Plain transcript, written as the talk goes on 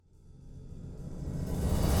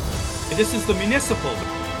This is the municipal.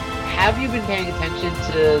 Have you been paying attention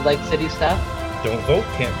to like city stuff? Don't vote,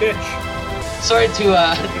 can't bitch. Sorry to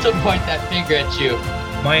to point that finger at you.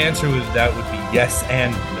 My answer would be yes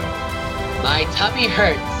and no. My tummy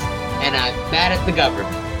hurts, and I'm mad at the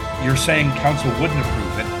government. You're saying council wouldn't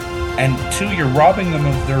approve it, and two, you're robbing them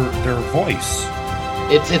of their voice.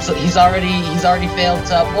 He's already failed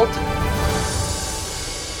to uphold it.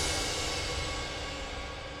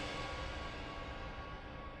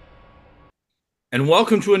 And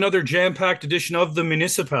welcome to another jam-packed edition of the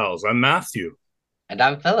Municipals. I'm Matthew. And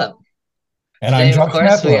I'm Philip. And Today, I'm Josh of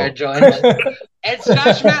course, Matlow. We are joined by... It's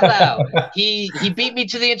Josh Matlow. He beat me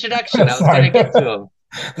to the introduction. I was going to get to him.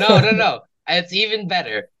 No. It's even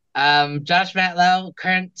better. Josh Matlow,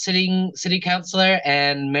 current city councilor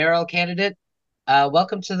and mayoral candidate.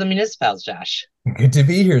 Welcome to the Municipals, Josh. Good to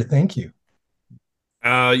be here. Thank you.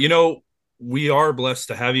 We are blessed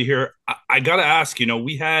to have you here. I got to ask,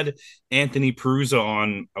 we had Anthony Perusa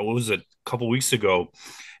on, what was it, a couple weeks ago.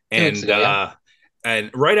 And and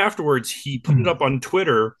right afterwards, he put it up on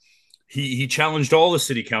Twitter. He challenged all the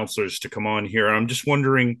city councilors to come on here. And I'm just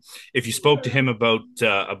wondering if you spoke to him about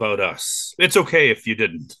us. It's okay if you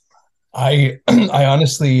didn't. I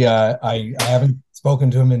honestly, I haven't spoken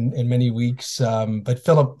to him in many weeks. But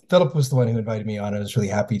Philip was the one who invited me on. I was really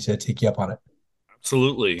happy to take you up on it.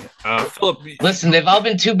 Absolutely. Philip. Listen, they've all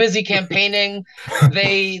been too busy campaigning.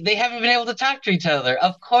 They haven't been able to talk to each other.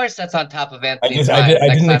 Of course, that's on top of Anthony's mind. I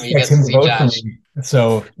didn't expect him to vote for me.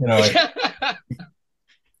 So,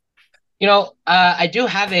 I do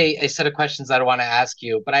have a set of questions that I want to ask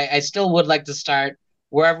you, but I still would like to start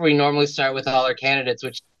wherever we normally start with all our candidates,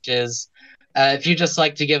 which is if you just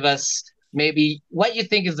like to give us maybe what you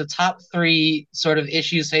think is the top 3 sort of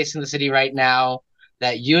issues facing the city right now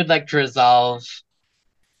that you would like to resolve.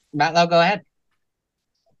 Matlow, go ahead.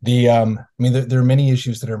 There are many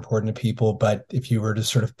issues that are important to people, but if you were to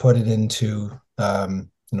sort of put it into,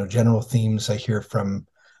 general themes, I hear from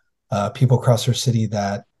people across our city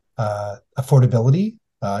that affordability,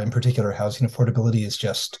 in particular, housing affordability is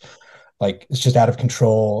just out of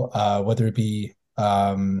control, whether it be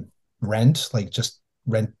rent,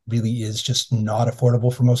 rent really is just not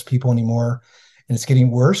affordable for most people anymore. And it's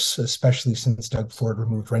getting worse, especially since Doug Ford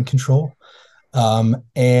removed rent control. And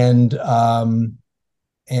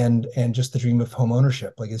just the dream of home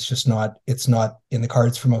ownership. It's not in the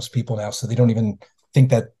cards for most people now. So they don't even think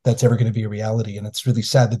that that's ever going to be a reality. And it's really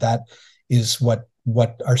sad that is what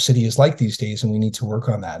our city is like these days. And we need to work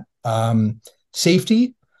on that.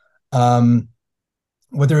 Safety,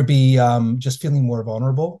 whether it be just feeling more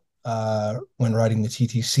vulnerable when riding the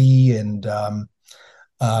TTC, and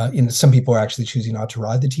some people are actually choosing not to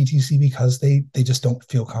ride the TTC because they just don't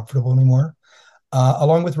feel comfortable anymore.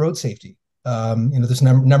 Along with road safety. There's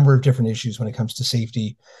a number of different issues when it comes to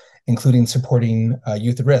safety, including supporting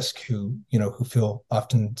youth at risk who feel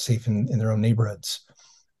often safe in their own neighborhoods.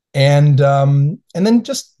 And then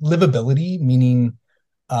just livability, meaning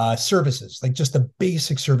services, like just the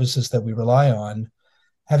basic services that we rely on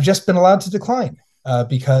have just been allowed to decline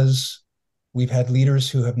because we've had leaders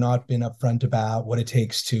who have not been upfront about what it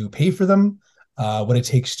takes to pay for them, what it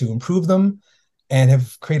takes to improve them, and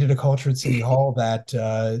have created a culture at City Hall that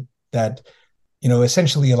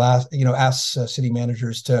essentially asks city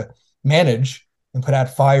managers to manage and put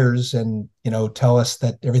out fires and tell us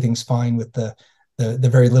that everything's fine with the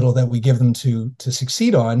very little that we give them to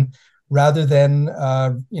succeed on, rather than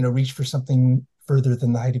reach for something further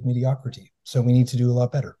than the height of mediocrity. So we need to do a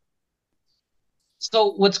lot better.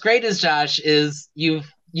 So what's great is, Josh, is you've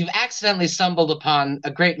accidentally stumbled upon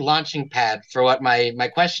a great launching pad for what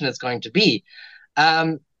my question is going to be.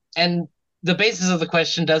 And the basis of the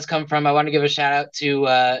question does come from, I want to give a shout out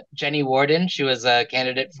to Jenny Warden. She was a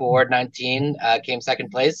candidate for Ward 19, came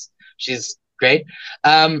second place. She's great.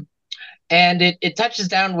 And it touches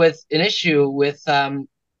down with an issue with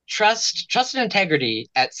trust and integrity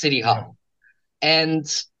at City Hall. Yeah.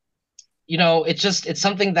 And it's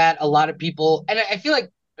something that a lot of people, and I feel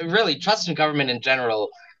like really trust in government in general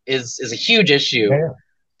is a huge issue. Yeah.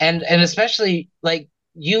 And especially like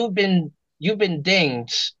you've been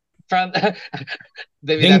dinged from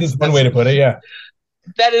dinged is one way to put it. Yeah.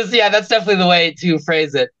 That's definitely the way to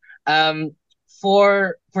phrase it.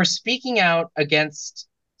 For speaking out against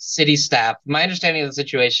city staff, my understanding of the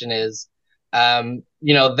situation is,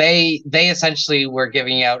 they essentially were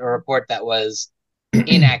giving out a report that was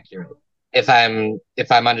inaccurate. If I'm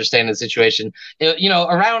understanding the situation,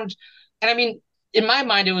 around, and I mean, in my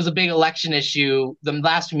mind, it was a big election issue. The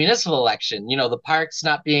last municipal election, the parks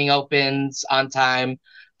not being opened on time,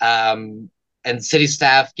 and city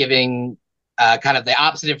staff giving kind of the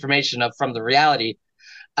opposite information from the reality.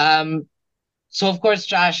 So of course,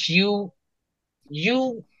 Josh, you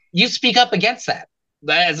you speak up against that,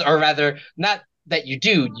 or rather, not that you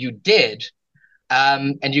did,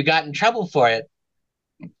 and you got in trouble for it.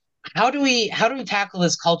 How do we tackle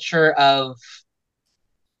this culture of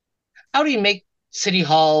how do we make City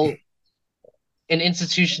Hall an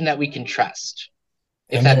institution that we can trust,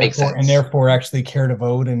 if that makes And sense? therefore actually care to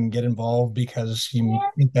vote and get involved because you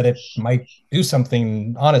think that it might do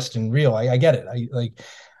something honest and real. I get it. I like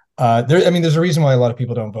there. I mean, there's a reason why a lot of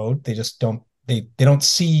people don't vote. They just don't. They don't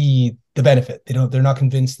see the benefit. They don't. They're not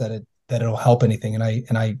convinced that it'll help anything.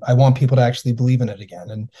 And I want people to actually believe in it again.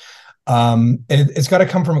 And it's got to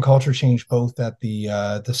come from a culture change, both at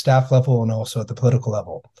the staff level and also at the political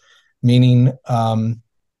level. Meaning,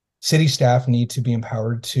 city staff need to be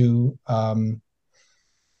empowered to not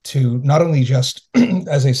only just,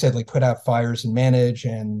 as I said, like put out fires and manage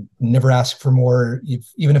and never ask for more,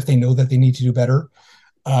 even if they know that they need to do better,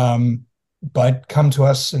 um, but come to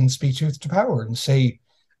us and speak truth to power and say,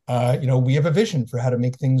 we have a vision for how to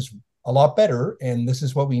make things a lot better, and this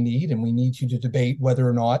is what we need, and we need you to debate whether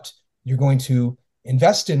or not you're going to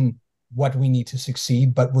invest in what we need to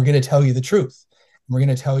succeed, but we're going to tell you the truth. We're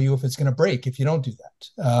going to tell you if it's going to break if you don't do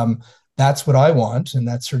that. That's what I want, and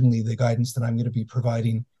that's certainly the guidance that I'm going to be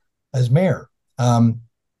providing as mayor. And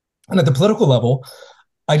at the political level,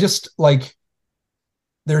 I just like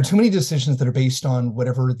there are too many decisions that are based on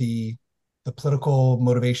whatever the political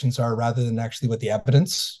motivations are rather than actually what the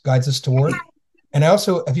evidence guides us toward. And I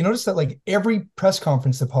also, have you noticed that like every press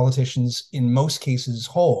conference that politicians in most cases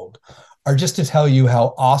hold are just to tell you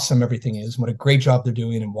how awesome everything is, what a great job they're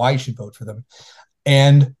doing, and why you should vote for them.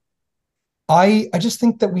 And I just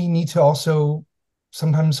think that we need to also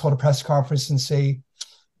sometimes hold a press conference and say,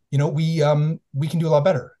 we can do a lot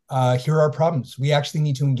better. Here are our problems. We actually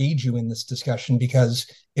need to engage you in this discussion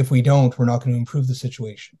because if we don't, we're not going to improve the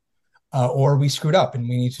situation, or we screwed up and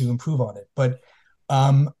we need to improve on it. But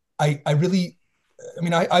I really, I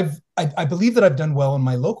mean, I believe that I've done well in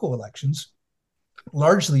my local elections,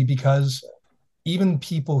 largely because even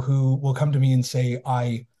people who will come to me and say,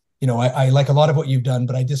 I like a lot of what you've done,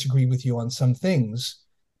 but I disagree with you on some things,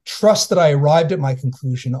 trust that I arrived at my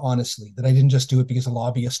conclusion honestly, that I didn't just do it because a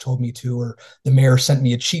lobbyist told me to, or the mayor sent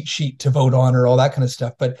me a cheat sheet to vote on, or all that kind of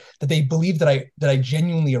stuff, but that they believe that I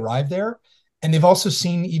genuinely arrived there. And they've also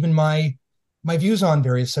seen even my views on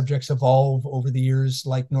various subjects evolve over the years,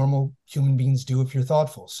 like normal human beings do if you're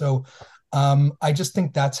thoughtful. So I just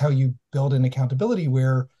think that's how you build an accountability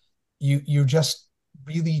where you're just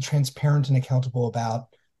really transparent and accountable about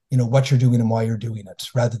what you're doing and why you're doing it,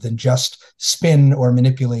 rather than just spin or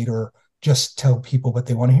manipulate or just tell people what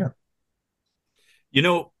they want to hear.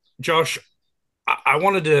 Josh, I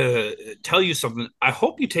wanted to tell you something. I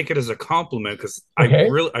hope you take it as a compliment because Okay,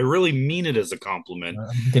 I really mean it as a compliment.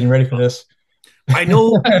 I'm getting ready for this. I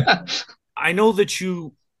know I know that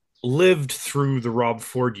you lived through the Rob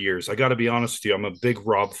Ford years. I got to be honest with you, I'm a big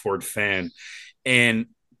Rob Ford fan. And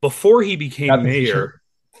before he became Got the t-shirt.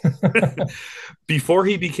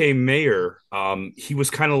 mayor, he was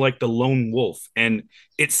kind of like the lone wolf. And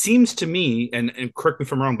it seems to me, and correct me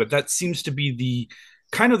if I'm wrong, but that seems to be the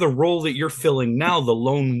kind of the role that you're filling now, the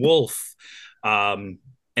lone wolf. And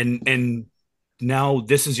now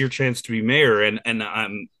this is your chance to be mayor, and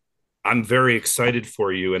I'm very excited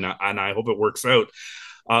for you, and I hope it works out.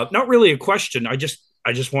 Not really a question. I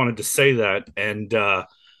just wanted to say that, and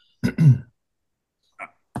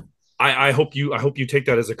I hope you take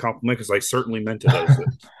that as a compliment because I certainly meant it as it.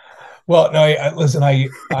 Well, no, listen. I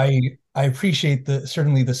appreciate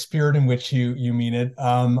certainly the spirit in which you mean it.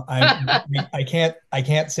 I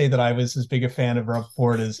can't say that I was as big a fan of Rob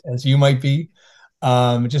Ford as you might be,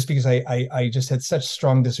 just because I just had such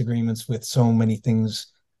strong disagreements with so many things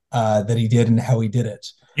that he did and how he did it.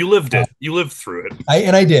 You lived it. You lived through it.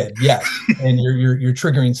 I did, yes. And you're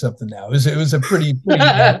triggering something now. It was a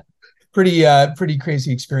pretty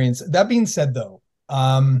crazy experience. That being said, though,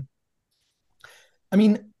 I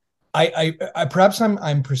mean, I perhaps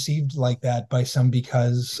I'm perceived like that by some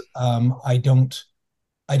because I don't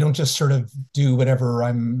just sort of do whatever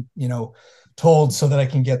I'm told so that I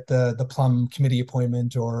can get the plum committee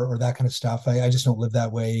appointment or that kind of stuff. I just don't live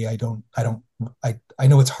that way. I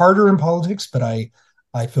know it's harder in politics, but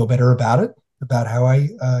I feel better about it, about how I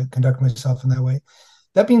conduct myself in that way.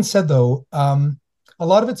 That being said, though, a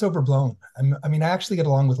lot of it's overblown. I mean, I actually get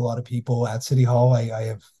along with a lot of people at City Hall. I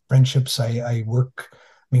have friendships. I work.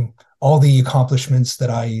 I mean, all the accomplishments that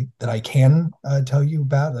I can tell you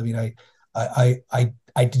about. I mean,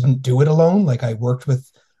 I didn't do it alone. Like I worked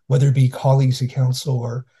with whether it be colleagues at council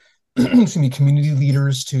or excuse me, community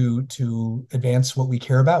leaders to advance what we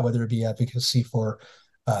care about, whether it be advocacy for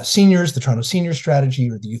seniors, the Toronto Senior Strategy,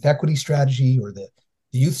 or the Youth Equity Strategy, or the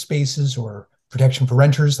youth spaces, or protection for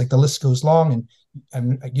renters. Like the list goes long,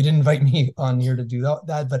 and you didn't invite me on here to do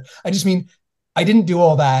that, but I just mean I didn't do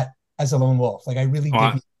all that as a lone wolf. Like I really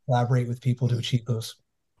did collaborate with people to achieve those.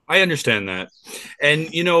 I understand that, and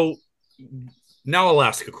now I'll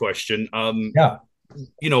ask a question. Yeah.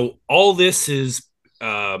 All this is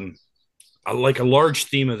like a large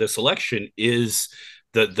theme of this election is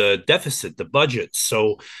the deficit, the budget.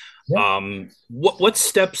 So, what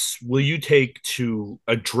steps will you take to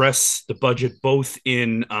address the budget, both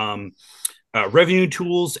in revenue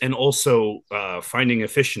tools and also finding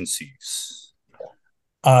efficiencies?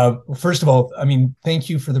 First of all, I mean, thank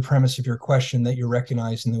you for the premise of your question, that you're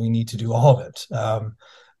recognizing that we need to do all of it.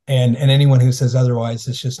 And anyone who says otherwise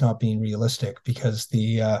is just not being realistic, because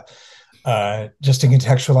just to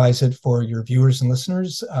contextualize it for your viewers and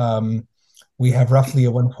listeners, we have roughly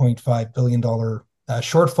a $1.5 billion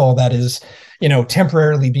shortfall that is,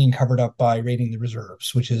 temporarily being covered up by raiding the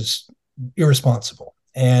reserves, which is irresponsible.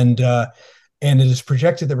 And it is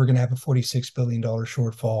projected that we're going to have a $46 billion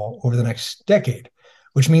shortfall over the next decade,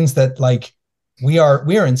 which means that we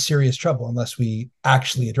are in serious trouble unless we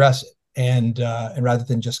actually address it, and rather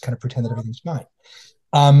than just kind of pretend that everything's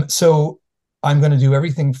fine. So I'm going to do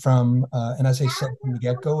everything from, and as I said from the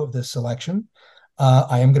get-go of this election,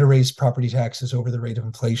 I am going to raise property taxes over the rate of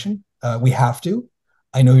inflation. We have to.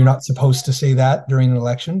 I know you're not supposed to say that during an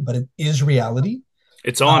election, but it is reality.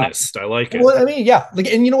 It's honest. I like it. Well, I mean, yeah.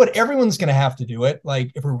 And you know what? Everyone's going to have to do it.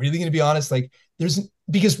 Like, if we're really going to be honest,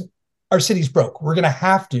 because our city's broke, we're going to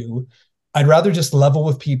have to. I'd rather just level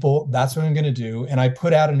with people. That's what I'm going to do. And I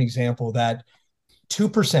put out an example that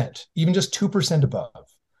 2%, even just 2% above,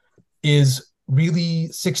 is really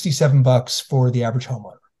 $67 for the average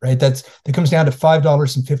homeowner, right? That comes down to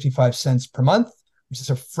 $5.55 per month, which is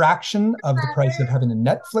a fraction of the price of having a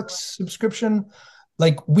Netflix subscription.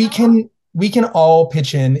 Like, we can all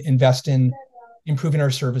pitch in, invest in improving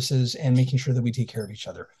our services and making sure that we take care of each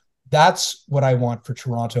other. That's what I want for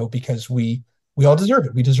Toronto, because we all deserve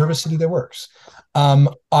it. We deserve a city that works.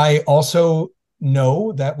 I also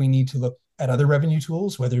know that we need to look at other revenue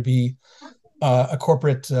tools, whether it be a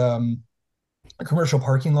corporate a commercial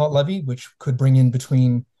parking lot levy, which could bring in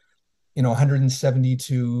between 170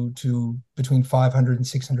 to between 500 and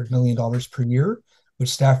 600 million dollars per year, which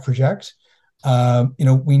staff project.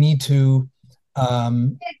 We need to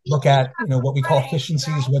look at what we call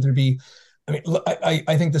efficiencies, whether it be,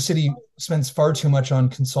 I think the city spends far too much on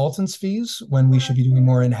consultants' fees when we should be doing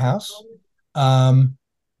more in-house.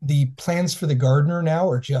 The plans for the gardener now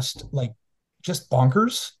are just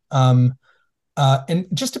bonkers. And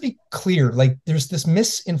just to be clear, there's this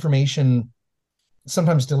misinformation,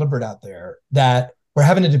 sometimes deliberate, out there, that we're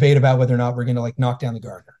having a debate about whether or not we're going to knock down the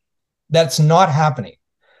gardener. That's not happening.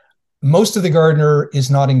 Most of the gardener is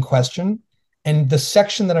not in question. And the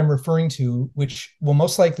section that I'm referring to, which will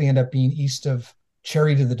most likely end up being east of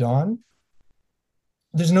Cherry to the Dawn,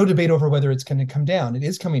 there's no debate over whether it's going to come down. It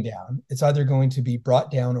is coming down. It's either going to be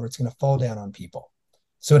brought down or it's going to fall down on people.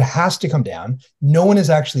 So it has to come down. No one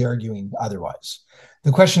is actually arguing otherwise.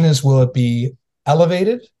 The question is, will it be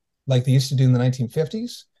elevated like they used to do in the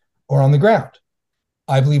 1950s, or on the ground?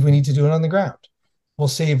 I believe we need to do it on the ground. We'll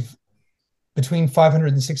save between $500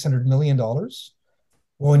 and $600 million.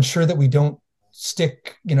 We'll ensure that we don't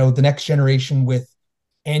stick, the next generation with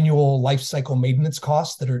annual life cycle maintenance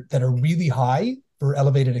costs that are really high for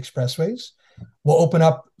elevated expressways. We'll open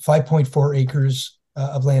up 5.4 acres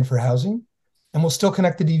of land for housing, and we'll still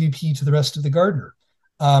connect the DVP to the rest of the gardener.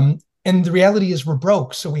 And the reality is we're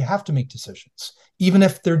broke, so we have to make decisions, even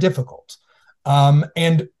if they're difficult.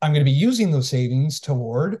 And I'm going to be using those savings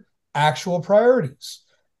toward actual priorities.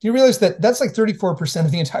 Do you realize that that's like 34% of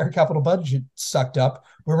the entire capital budget sucked up,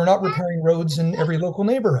 where we're not repairing roads in every local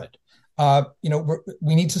neighborhood?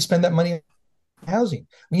 We need to spend that money on housing.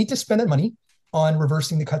 We need to spend that money on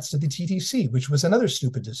reversing the cuts to the TTC, which was another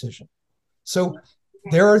stupid decision. So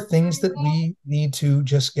there are things that we need to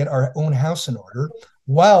just get our own house in order.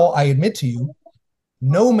 While I admit to you,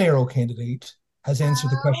 no mayoral candidate has answered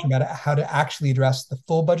the question about how to actually address the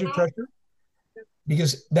full budget pressure,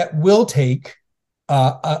 because that will take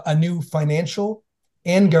a new financial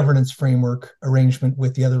and governance framework arrangement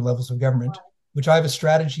with the other levels of government, which I have a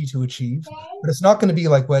strategy to achieve. But it's not going to be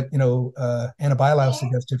like what Anna Bilau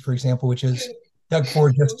suggested, for example, which is Doug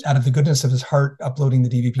Ford, just out of the goodness of his heart, uploading the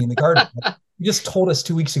DVP in the garden. He just told us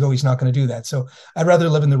 2 weeks ago he's not going to do that. So I'd rather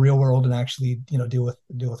live in the real world and actually deal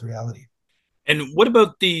with reality. And what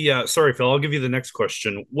about the sorry, Phil, I'll give you the next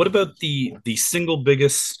question. What about the single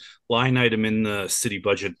biggest line item in the city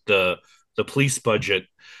budget, the police budget?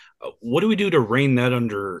 What do we do to rein that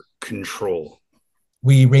under control?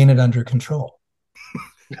 We rein it under control.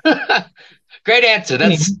 Great answer.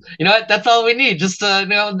 That's, you know what, that's all we need. Just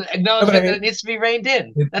acknowledgement that it needs to be reined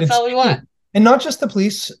in. That's all we want. And not just the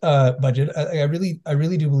police budget. I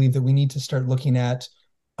really do believe that we need to start looking at,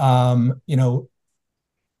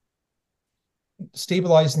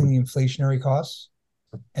 stabilizing the inflationary costs,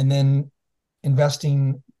 and then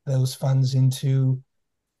investing those funds into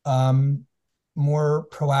more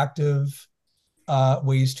proactive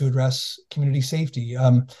ways to address community safety.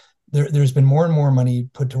 There's been more and more money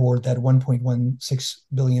put toward that $1.16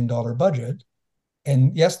 billion budget.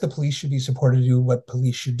 And yes, the police should be supported to do what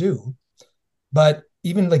police should do. But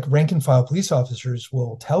even like rank and file police officers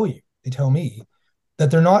will tell you, they tell me, that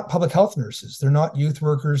they're not public health nurses. They're not youth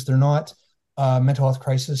workers. They're not mental health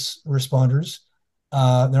crisis responders.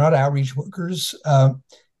 They're not outreach workers.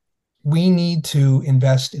 We need to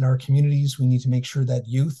invest in our communities. We need to make sure that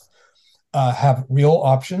youth have real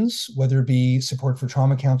options, whether it be support for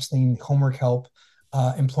trauma counseling, homework help,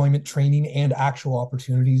 employment training, and actual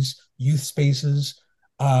opportunities, youth spaces.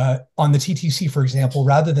 On the TTC, for example,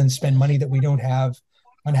 rather than spend money that we don't have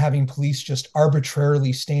on having police just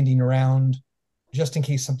arbitrarily standing around just in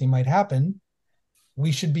case something might happen,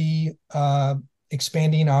 we should be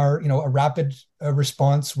expanding our, a rapid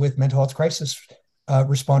response with mental health crisis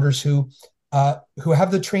responders who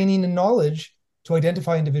have the training and knowledge to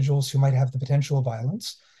identify individuals who might have the potential of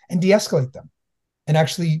violence and de-escalate them and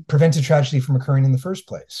actually prevent a tragedy from occurring in the first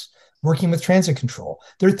place. Working with transit control.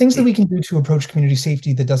 There are things that we can do to approach community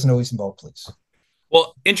safety that doesn't always involve police.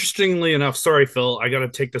 Well, interestingly enough, sorry, Phil, I got to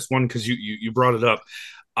take this one because you brought it up.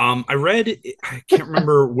 I read, I can't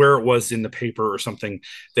remember where it was in the paper or something,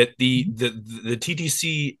 that the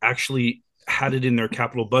TTC actually had it in their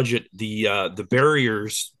capital budget, the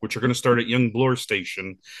barriers, which are going to start at Young Bloor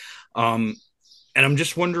Station. And I'm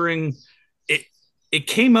just wondering, it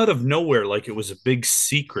came out of nowhere like it was a big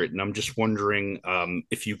secret. And I'm just wondering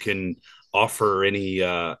if you can offer any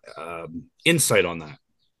insight on that.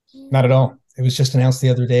 Not at all. It was just announced the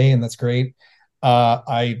other day, and that's great.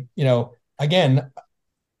 Again,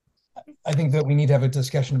 I think that we need to have a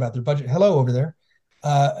discussion about their budget. Hello over there.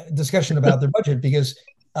 Discussion about their budget, because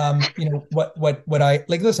what I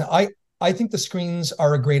like, listen, I think the screens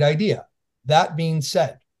are a great idea. That being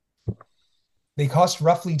said, they cost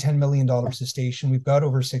roughly $10 million a station. We've got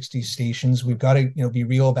over 60 stations. We've got to, be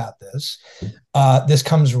real about this. This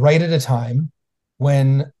comes right at a time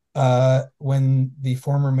when the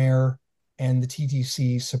former mayor and the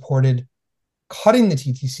TTC supported cutting the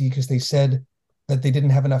TTC because they said that they didn't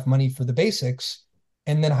have enough money for the basics,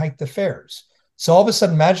 and then hiked the fares. So all of a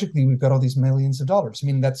sudden, magically, we've got all these millions of dollars. I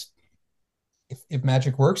mean, that's, if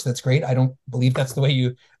magic works, that's great. I don't believe that's the way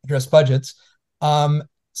you address budgets. I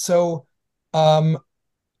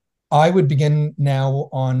would begin now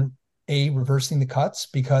on reversing the cuts,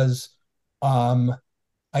 because I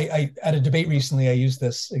at a debate recently, I used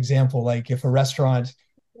this example, like if a restaurant,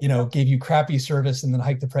 gave you crappy service and then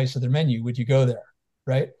hiked the price of their menu, would you go there?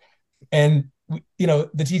 Right. And, the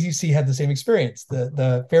TTC had the same experience.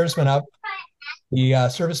 The fares went up, the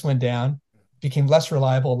service went down, became less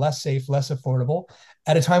reliable, less safe, less affordable,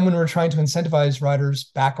 at a time when we're trying to incentivize riders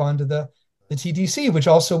back onto the TTC, which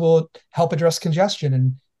also will help address congestion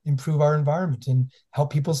and improve our environment and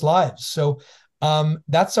help people's lives. So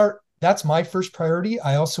that's my first priority.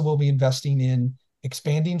 I also will be investing in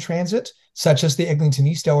expanding transit, such as the Eglinton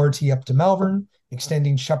East LRT up to Malvern,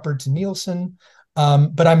 extending Shepherd to Nielsen.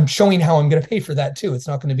 But I'm showing how I'm going to pay for that too. It's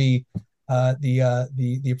not going to be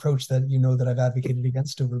the approach that that I've advocated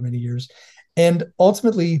against over many years. And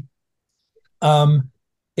ultimately,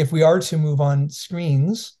 if we are to move on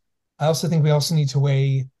screens, I also think we also need to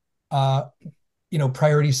weigh,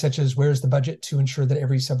 priorities such as where's the budget to ensure that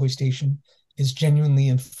every subway station is genuinely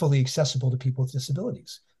and fully accessible to people with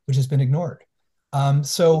disabilities, which has been ignored. I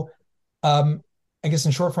guess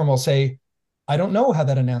in short form, I'll say, I don't know how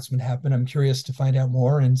that announcement happened. I'm curious to find out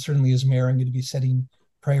more. And certainly as mayor, I'm going to be setting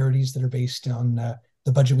priorities that are based on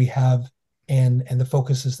the budget we have and the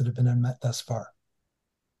focuses that have been unmet thus far.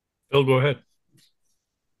 Phil, go ahead.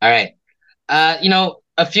 All right.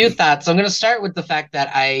 A few thoughts. I'm going to start with the fact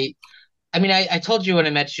that I told you when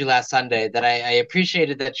I met you last Sunday that I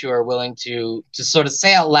appreciated that you are willing to sort of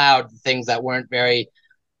say out loud things that weren't very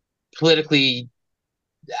politically,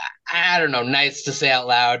 I don't know, nice to say out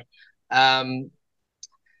loud. And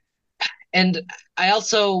I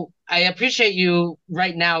appreciate you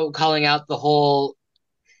right now calling out the whole,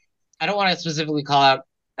 I don't want to specifically call out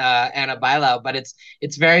Anna Bilau, but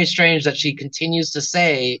it's very strange that she continues to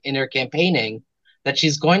say in her campaigning that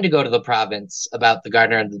she's going to go to the province about the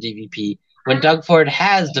Gardner and the DVP when Doug Ford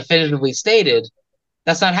has definitively stated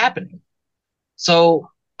that's not happening. So,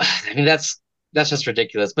 I mean, that's just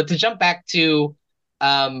ridiculous. But to jump back to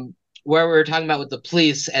where we were talking about with the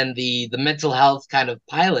police and the mental health kind of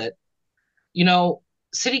pilot, you know,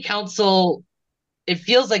 city council, it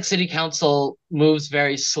feels like city council moves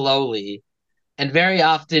very slowly and very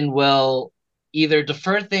often will either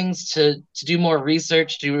defer things to do more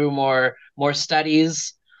research, to do more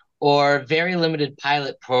studies, or very limited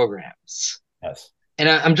pilot programs. Yes. And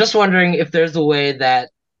I'm just wondering if there's a way that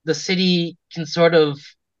the city can sort of,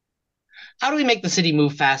 how do we make the city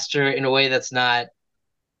move faster in a way that's not,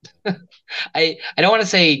 I don't want to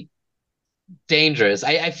say dangerous.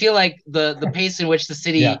 I feel like the pace in which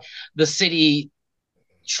Yeah. the city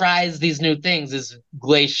tries these new things is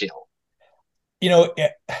glacial. You know,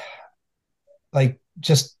 like,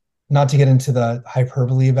 just not to get into the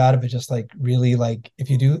hyperbole about it, but just like really, like, if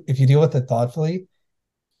you deal with it thoughtfully,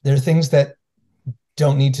 there are things that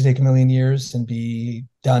don't need to take a million years and be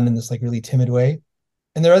done in this like really timid way.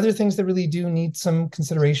 And there are other things that really do need some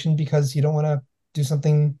consideration because you don't want to do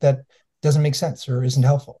something that doesn't make sense or isn't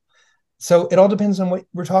helpful. So it all depends on what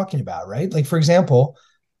we're talking about, right? Like, for example,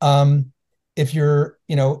 if you're,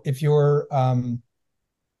 if you're, I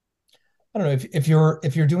don't know, if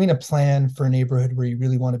you're doing a plan for a neighborhood where you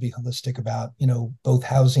really want to be holistic about, both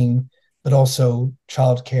housing, but also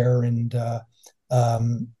childcare and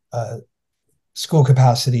um, uh, school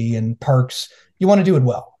capacity and parks, you want to do it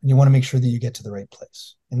well. And you want to make sure that you get to the right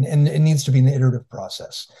place. And it needs to be an iterative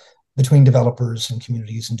process between developers and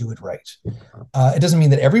communities and do it right. It doesn't mean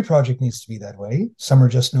that every project needs to be that way. Some are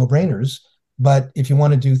just no-brainers. But if you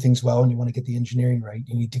want to do things well and you want to get the engineering right,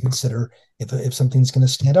 you need to consider if something's going to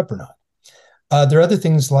stand up or not. There are other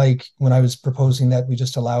things like when I was proposing that we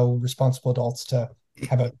just allow responsible adults to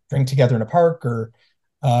have a drink together in a park, or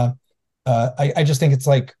I just think it's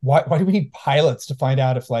like, why do we need pilots to find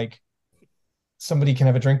out if like somebody can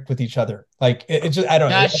have a drink with each other? Like it just, I don't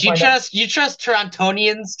know. Gosh, you trust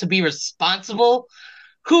Torontonians to be responsible?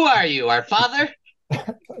 Who are you, our father?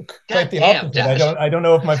 Quite God the damn, opposite. Josh. I don't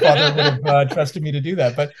know if my father would have trusted me to do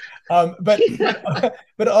that, but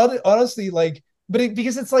honestly, like,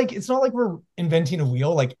 because it's like, it's not like we're inventing a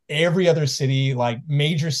wheel. Like every other city, like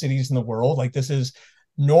major cities in the world, like this is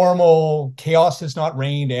normal. Chaos has not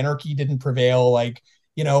reigned. Anarchy didn't prevail. Like,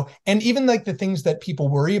 and even like the things that people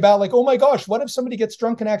worry about, like, oh my gosh, what if somebody gets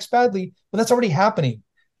drunk and acts badly? Well, that's already happening.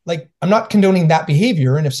 Like, I'm not condoning that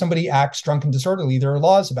behavior. And if somebody acts drunk and disorderly, there are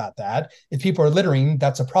laws about that. If people are littering,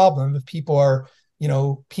 that's a problem. If people are,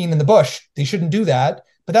 peeing in the bush, they shouldn't do that.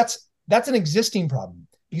 But that's an existing problem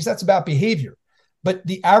because that's about behavior. But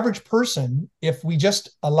the average person, if we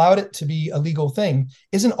just allowed it to be a legal thing,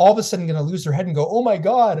 isn't all of a sudden going to lose their head and go, oh my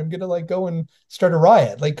God, I'm going to like go and start a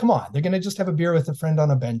riot. Like, come on, they're going to just have a beer with a friend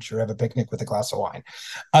on a bench or have a picnic with a glass of wine,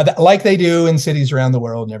 like they do in cities around the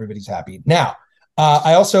world, and everybody's happy. Now,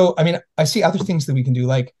 I see other things that we can do,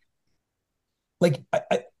 like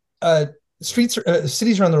streets,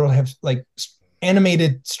 cities around the world have like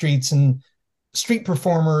animated streets and street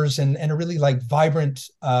performers and a really like vibrant,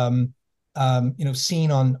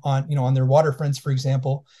 scene on their waterfronts, for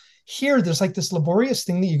example. Here, there's like this laborious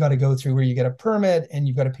thing that you got to go through where you get a permit and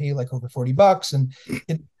you've got to pay like over $40.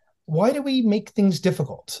 And why do we make things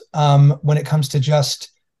difficult when it comes to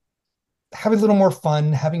just having a little more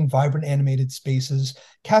fun, having vibrant animated spaces?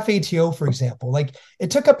 Cafe TO, for example, like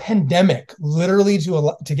it took a pandemic literally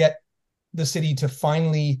to get the city to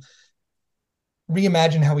finally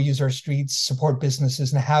reimagine how we use our streets, support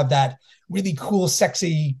businesses, and have that really cool,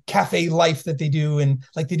 sexy cafe life that they do and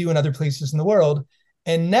like they do in other places in the world.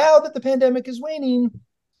 And now that the pandemic is waning,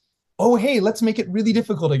 oh, hey, let's make it really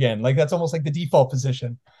difficult again. Like that's almost like the default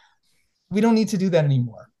position. We don't need to do that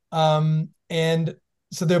anymore. And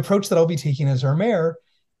so the approach that I'll be taking as our mayor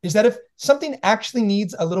is that if something actually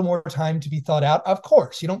needs a little more time to be thought out, of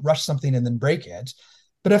course, you don't rush something and then break it.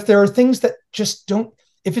 But if there are things that just don't,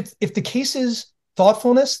 if the case is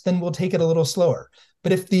thoughtfulness, then we'll take it a little slower.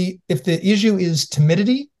 But if the issue is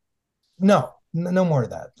timidity, no more of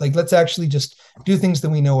that. Like, let's actually just do things that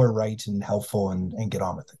we know are right and helpful and get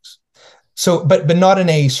on with things. So, but not in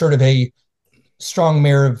a sort of a strong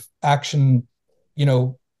mayor of action,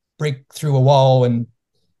 break through a wall and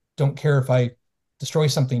don't care if I destroy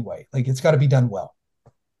something way. Like, it's got to be done well.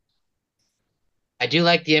 I do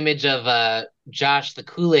like the image of Josh, the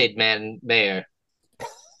Kool-Aid Man mayor.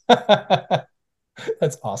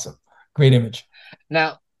 That's awesome. Great image.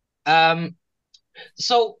 Now,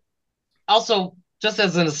 so also just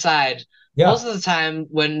as an aside, most of the time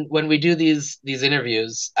when we do these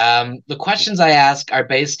interviews, the questions I ask are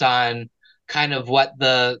based on kind of what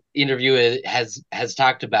the interview has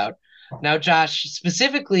talked about. Now, Josh,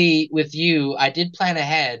 specifically with you, I did plan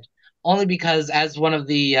ahead only because as one of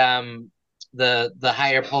the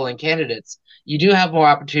higher polling candidates, you do have more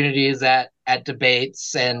opportunities at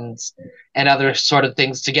debates and other sort of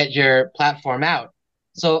things to get your platform out.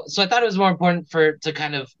 So I thought it was more important for to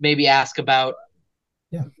kind of maybe ask about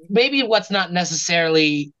Yeah. maybe what's not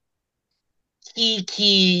necessarily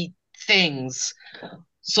key things.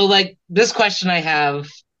 So like this question I have,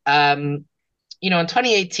 um, in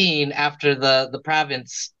 2018, after the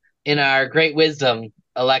province, in our great wisdom,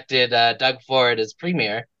 elected Doug Ford as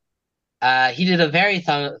premier, he did a very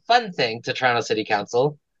fun thing to Toronto City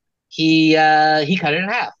Council. He cut it in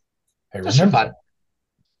half, I just for remember. fun.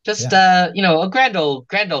 Just Yeah. a grand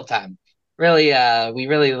old time. Really, we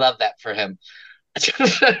really love that for him.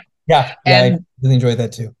 Yeah. Yeah. I And really enjoyed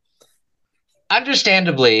that too.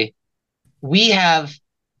 understandably, we have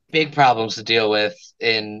big problems to deal with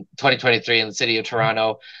in 2023 in the city of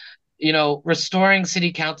Toronto. Restoring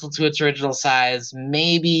city council to its original size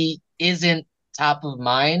maybe isn't top of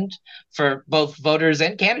mind for both voters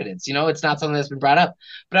and candidates. It's not something that's been brought up.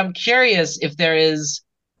 But I'm curious if there is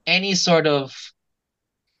any sort of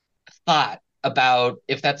thought about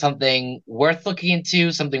if that's something worth looking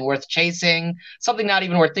into, something worth chasing, something not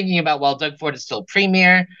even worth thinking about while Doug Ford is still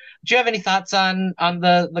premier. Do you have any thoughts on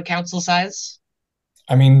the council size?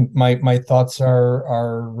 I mean, my thoughts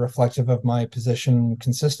are reflective of my position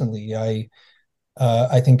consistently. I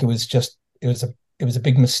think it was a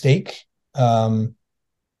big mistake, and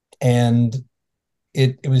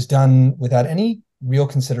it was done without any real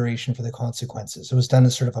consideration for the consequences. It was done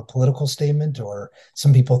as sort of a political statement, or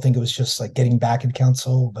some people think it was just like getting back at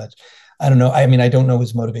council, but I don't know. I mean, I don't know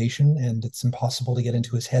his motivation, and it's impossible to get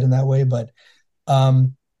into his head in that way. But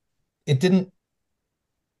um, it didn't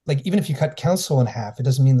like even if you cut council in half, it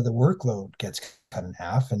doesn't mean that the workload gets cut in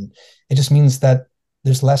half, and it just means that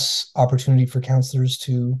there's less opportunity for councillors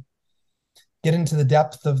to get into the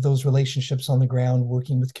depth of those relationships on the ground,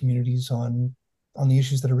 working with communities on the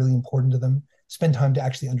issues that are really important to them, spend time to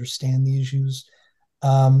actually understand the issues,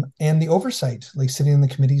 and the oversight, like sitting in the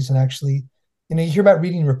committees and actually, you hear about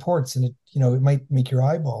reading reports, and it might make your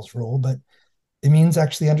eyeballs roll, but it means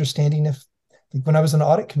actually understanding if, like when I was on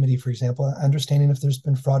audit committee, for example, understanding if there's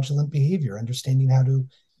been fraudulent behavior, understanding how to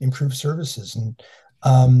improve services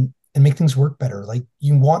and make things work better. Like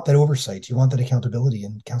you want that oversight, you want that accountability,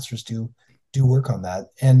 and councillors do work on that.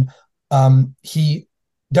 And he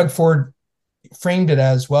Doug Ford framed it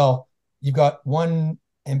as, well, you've got one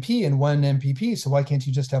MP and one MPP, so why can't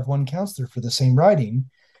you just have one councillor for the same riding?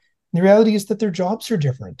 And the reality is that their jobs are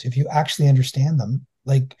different if you actually understand them.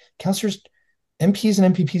 Like councillors, MPs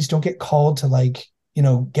and MPPs don't get called to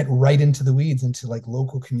get right into the weeds into like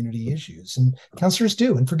local community issues, and councillors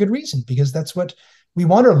do, and for good reason, because that's what we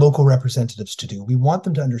want our local representatives to do. We want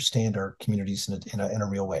them to understand our communities in a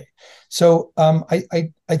real way. So I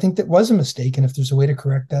think that was a mistake, and if there's a way to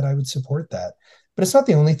correct that, I would support that. But it's not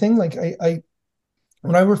the only thing. Like I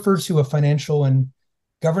when I refer to a financial and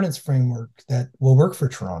governance framework that will work for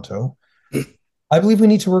Toronto, I believe we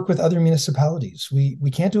need to work with other municipalities. We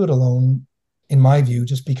can't do it alone, in my view,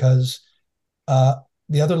 just because uh,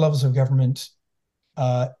 the other levels of government,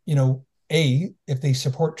 if they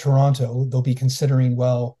support Toronto, they'll be considering,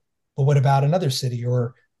 well, what about another city?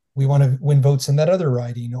 Or we want to win votes in that other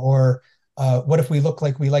riding? Or what if we look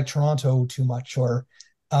like we like Toronto too much? Or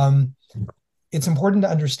um, it's important to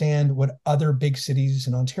understand what other big cities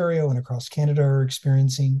in Ontario and across Canada are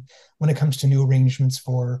experiencing when it comes to new arrangements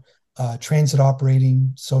for transit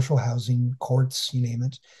operating, social housing, courts, you name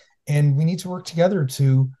it. And we need to work together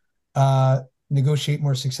to negotiate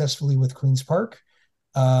more successfully with Queen's Park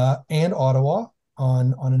and Ottawa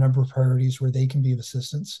on a number of priorities where they can be of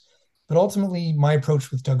assistance. But ultimately, my approach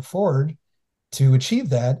with Doug Ford to achieve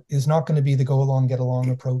that is not going to be the go along, get along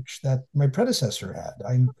approach that my predecessor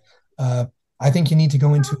had. Uh, I think you need to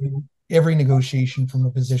go into every negotiation from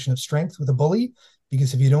a position of strength with a bully,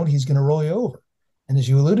 because if you don't, he's going to roll you over. And as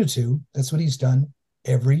you alluded to, that's what he's done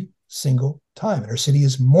every single time. And our city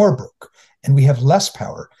is more broke, and we have less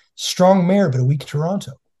power. Strong mayor, but a weak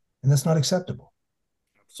Toronto. And that's not acceptable.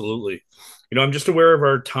 Absolutely. I'm just aware of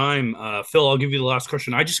our time. Phil, I'll give you the last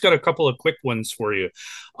question. I just got a couple of quick ones for you.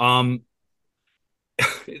 Um,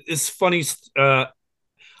 it's funny.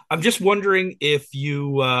 I'm just wondering if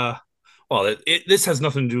this has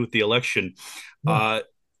nothing to do with the election. Yeah. Uh,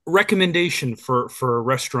 Recommendation for a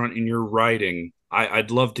restaurant in your riding.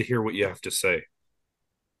 I'd love to hear what you have to say.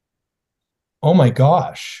 Oh my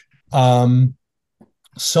gosh.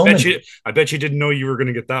 So many. I bet you didn't know you were going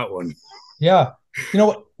to get that one. Yeah.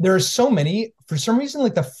 There are so many. For some reason,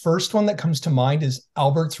 like the first one that comes to mind is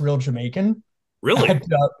Albert's Real Jamaican. Really? And,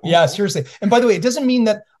 yeah, seriously. And by the way, it doesn't mean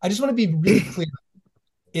that, I just want to be really clear.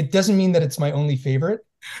 It doesn't mean that it's my only favorite.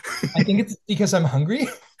 I think it's because I'm hungry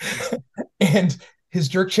and his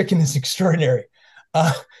jerk chicken is extraordinary.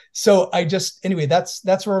 Uh, so I just, anyway,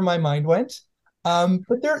 that's where my mind went.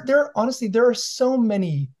 But there honestly, there are so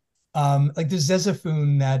many, like the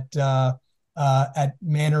Zezafun at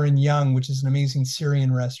Manor and Young, which is an amazing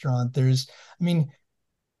Syrian restaurant. I mean,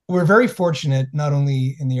 we're very fortunate, not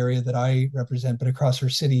only in the area that I represent, but across our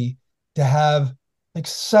city, to have like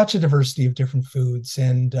such a diversity of different foods.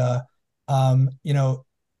 And you know,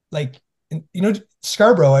 like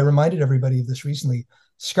Scarborough. I reminded everybody of this recently.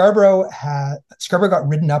 Scarborough got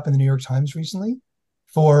written up in the New York Times recently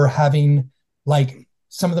for having like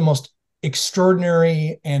some of the most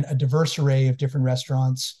extraordinary and a diverse array of different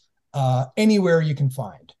restaurants anywhere you can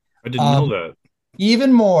find. I didn't know that.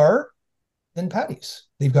 Even more than patties.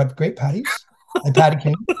 They've got great patties and Patty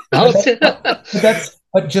King.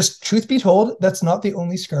 But just truth be told, that's not the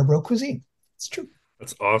only Scarborough cuisine. It's true.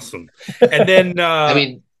 That's awesome. And then I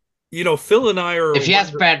mean, Phil and I are. If you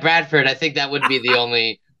ask Bradford, I think that would be the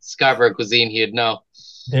only Scarborough cuisine he'd know.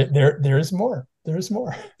 There's more. There's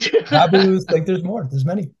more. Tabboos, like there's more. There's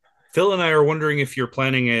many. Phil and I are wondering if you're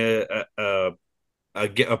planning a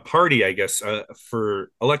party, I guess,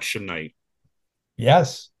 for election night.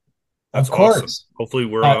 Yes, that's of course.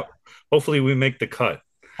 Awesome. Hopefully we make the cut.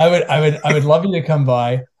 I would love you to come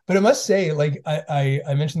by. But I must say, like I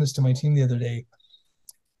mentioned this to my team the other day.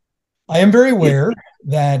 I am very aware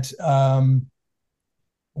that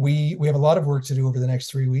we have a lot of work to do over the next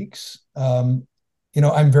 3 weeks.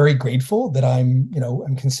 I'm very grateful that I'm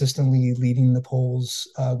consistently leading the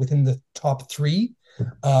polls within the top three.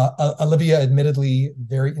 Olivia, admittedly,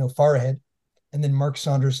 very far ahead, and then Mark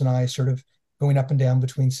Saunders and I sort of going up and down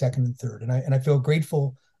between second and third. And I feel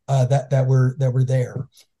grateful that we're there.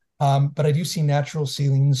 But I do see natural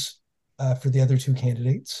ceilings for the other two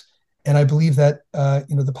candidates. And I believe that,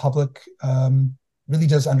 the public really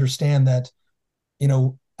does understand that, I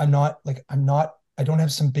don't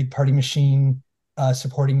have some big party machine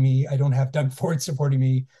supporting me. I don't have Doug Ford supporting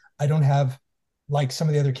me. I don't have like some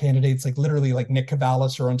of the other candidates, like literally like Nick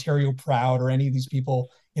Cavalis or Ontario Proud or any of these people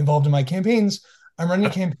involved in my campaigns. I'm running a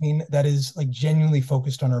campaign that is like genuinely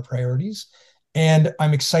focused on our priorities. And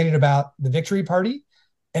I'm excited about the victory party.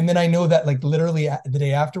 And then I know that like literally the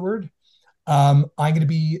day afterward, I'm going to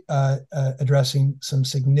be addressing some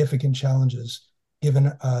significant challenges given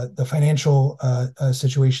the financial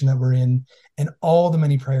situation that we're in and all the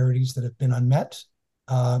many priorities that have been unmet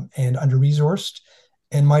and under-resourced.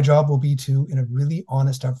 And my job will be to, in a really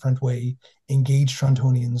honest, upfront way, engage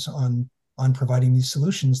Torontonians on providing these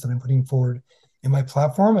solutions that I'm putting forward in my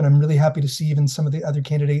platform. And I'm really happy to see even some of the other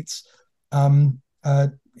candidates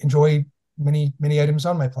enjoy many items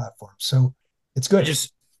on my platform. So it's good.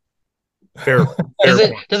 Fair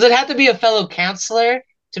does it have to be a fellow councilor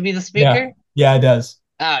to be the speaker? Yeah, it does.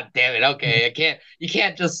 Oh, damn it. Okay. You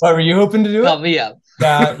can't just. Were you hoping to do call me up?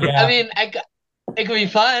 Yeah. I mean, it could be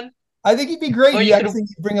fun. I think it'd be great. You actually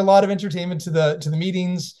bring a lot of entertainment to the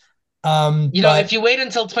meetings. If you wait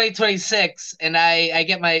until 2026 and I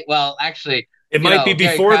get my, well, actually, it might be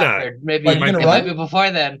before that. Maybe it might be before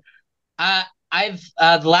then. I've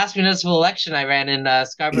the last municipal election I ran in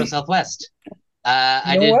Scarborough Southwest.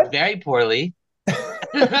 I did very poorly.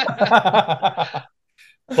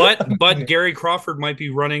 But Gary Crawford might be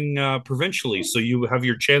running provincially, so you have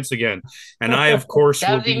your chance again. And I, of course,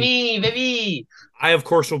 will be me, baby. I, of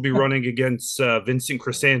course, will be running against Vincent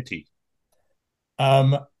Crisanti.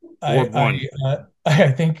 I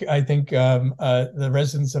think the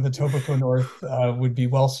residents of Etobicoke North would be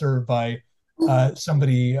well served by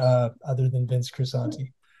somebody other than Vince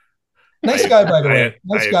Crisanti. Nice guy, by the way.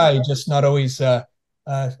 Nice guy, just not always. I'm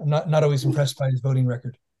not always impressed by his voting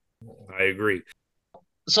record. I agree.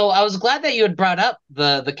 So I was glad that you had brought up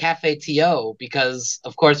the Cafe TO because,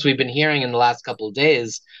 of course, we've been hearing in the last couple of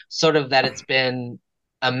days sort of that it's been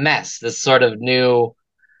a mess. This new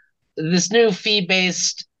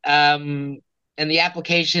fee-based and the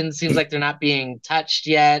application seems like they're not being touched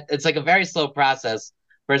yet. It's like a very slow process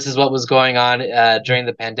versus what was going on during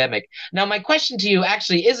the pandemic. Now, my question to you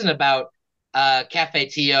actually isn't about Cafe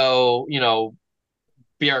TO,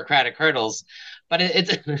 bureaucratic hurdles, but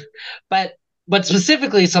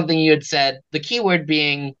specifically something you had said, the keyword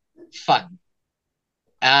being fun.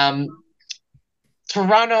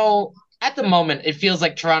 Toronto, at the moment, it feels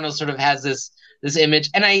like Toronto sort of has this image,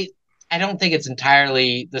 and I don't think it's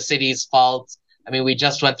entirely the city's fault. I mean, we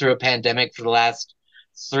just went through a pandemic for the last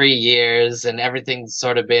 3 years, and everything's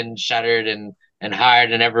sort of been shuttered and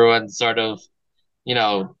hard, and everyone's sort of,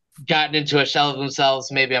 gotten into a shell of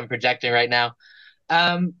themselves. Maybe I'm projecting right now.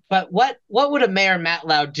 But what would a Mayor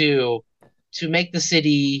Matlow do to make the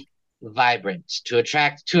city vibrant, to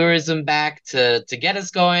attract tourism back, to get us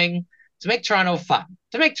going, to make Toronto fun,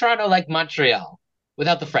 to make Toronto like Montreal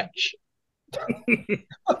without the French?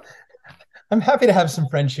 I'm happy to have some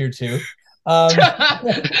French here too. Um,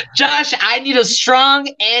 Josh, I need a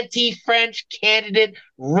strong anti-French candidate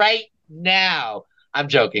right now. I'm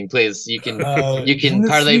joking, please. You je can ne suis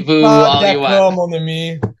parlez-vous pas all you want. d'accord, mon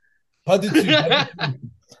ami. Pas du tout.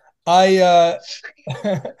 Pas du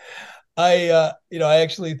tout. I I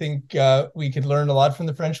actually think we could learn a lot from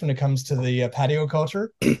the French when it comes to the patio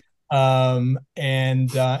culture, and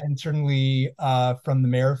certainly from the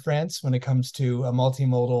mayor of France when it comes to a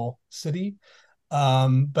multimodal city.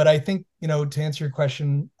 But I think to answer your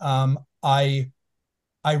question, I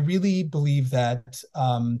really believe that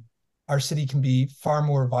our city can be far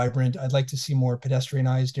more vibrant. I'd like to see more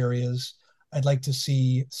pedestrianized areas. I'd like to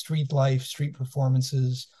see street life, street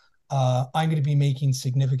performances. I'm going to be making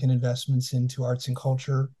significant investments into arts and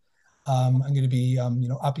culture. I'm going to be,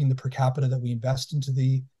 upping the per capita that we invest into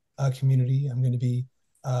the community. I'm going to be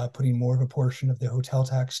putting more of a portion of the hotel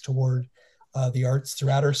tax toward the arts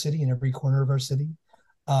throughout our city in every corner of our city.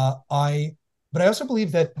 But I also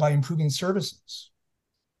believe that by improving services,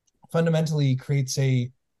 fundamentally creates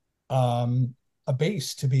a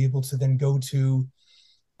base to be able to then go to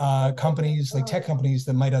companies like tech companies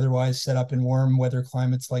that might otherwise set up in warm weather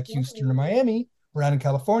climates like Houston or Miami or out in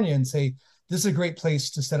California and say, this is a great place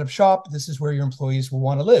to set up shop. This is where your employees will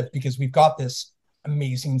want to live because we've got this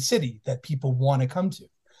amazing city that people want to come to.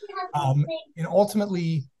 And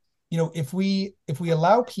ultimately, if we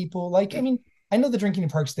allow people I know the drinking in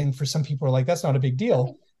parks thing for some people are like, that's not a big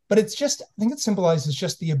deal, but it's just, I think it symbolizes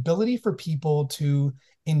just the ability for people to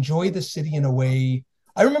enjoy the city in a way.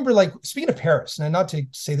 I remember, like, speaking of Paris, and not to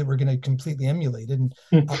say that we're going to completely emulate it,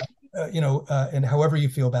 and however you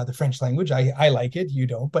feel about the French language, I like it, you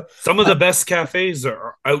don't, but some of the best cafes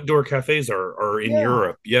are outdoor cafes are in yeah.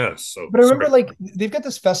 Europe. Yes. So, but I remember, like, they've got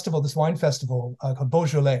this festival, this wine festival called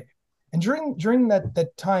Beaujolais, and during that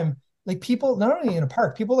time, like, people not only in a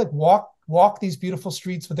park, people like walk these beautiful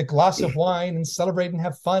streets with a glass of wine and celebrate and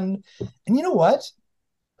have fun. And you know what?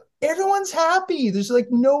 Everyone's happy. There's like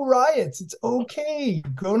no riots. It's okay.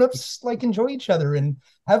 Grown-ups like enjoy each other and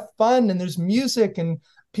have fun, and there's music, and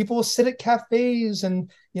people will sit at cafes,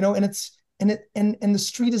 and and it's and the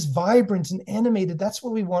street is vibrant and animated. That's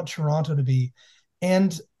what we want Toronto to be.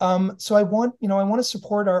 And so I want to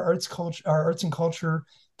support our arts and culture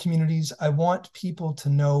communities. I want people to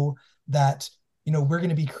know that we're going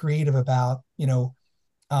to be creative about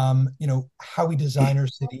how we design our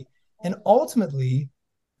city, and ultimately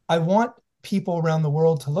I want people around the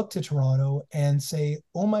world to look to Toronto and say,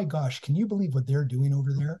 oh my gosh, can you believe what they're doing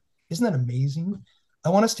over there? Isn't that amazing? I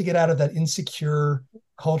want us to get out of that insecure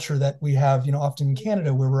culture that we have, often in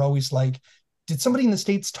Canada, where we're always like, did somebody in the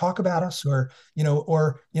States talk about us? Or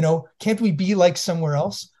can't we be like somewhere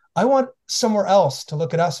else? I want somewhere else to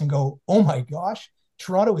look at us and go, oh my gosh,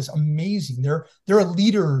 Toronto is amazing. They're a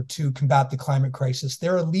leader to combat the climate crisis.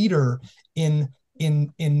 They're a leader in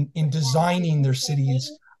designing their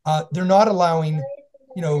cities. They're not allowing,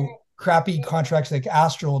 crappy contracts like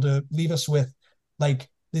Astral to leave us with like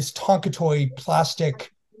this Tonkatoy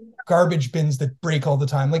plastic garbage bins that break all the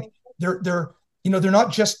time. Like they're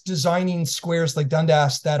not just designing squares like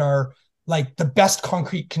Dundas that are like the best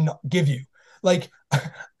concrete can give you. Like,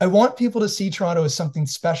 I want people to see Toronto as something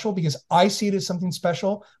special because I see it as something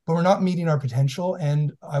special, but we're not meeting our potential,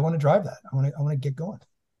 and I want to drive that. I want to get going.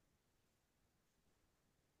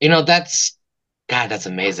 That's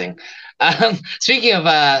amazing. Speaking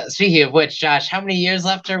of which, Josh, how many years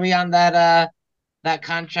left are we on that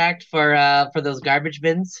contract for those garbage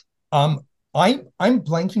bins? I'm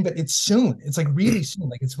blanking, but it's soon. It's like really soon.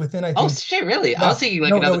 Like it's within, I Oh think. shit, really? I Yeah. was thinking like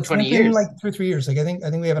No, another it's 20 within years. like 2 or 3 years. Like I think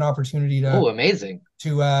we have an opportunity Oh, amazing.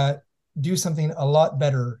 to do something a lot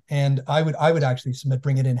better. And I would actually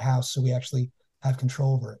bring it in house so we actually have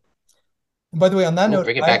control over it. And by the way, on that note,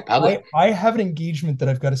 Bring it back public. I have an engagement that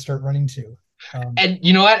I've got to start running to. And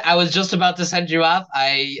you know what? I was just about to send you off.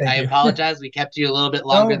 I Thank you. apologize. We kept you a little bit No,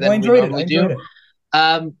 longer I than we enjoyed it. I normally enjoyed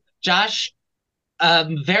do. it. Josh,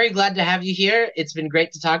 very glad to have you here. It's been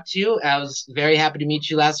great to talk to you. I was very happy to meet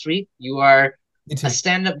you last week. You are Me too. a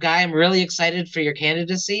stand-up guy. I'm really excited for your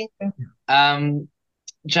candidacy. Thank you.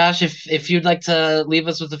 Josh, if you'd like to leave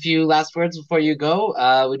us with a few last words before you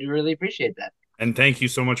go, we'd really appreciate that. And thank you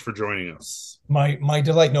so much for joining us. My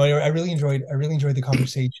delight. No, I really enjoyed the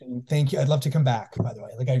conversation. Thank you. I'd love to come back, by the way.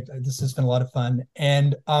 Like this has been a lot of fun.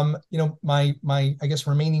 And my I guess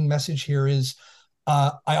remaining message here is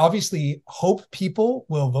I obviously hope people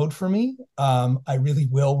will vote for me. I really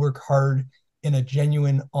will work hard in a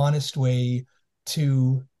genuine, honest way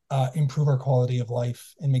to improve our quality of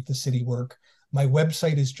life and make the city work. My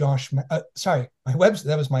website is sorry, my website,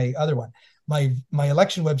 that was my other one. My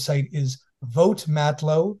election website is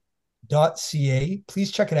votematlow.ca.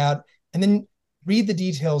 Please check it out and then read the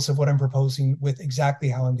details of what I'm proposing with exactly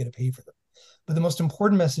how I'm going to pay for them. But the most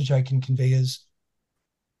important message I can convey is,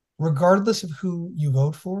 regardless of who you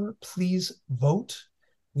vote for, please vote.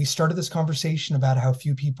 We started this conversation about how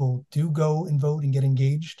few people do go and vote and get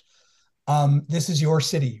engaged. This is your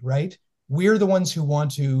city, right? We're the ones who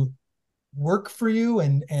want to work for you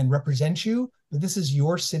and represent you, but this is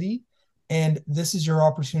your city, and this is your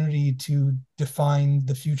opportunity to define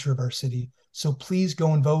the future of our city. So please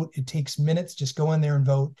go and vote. It takes minutes. Just go in there and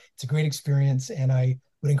vote. It's a great experience, and I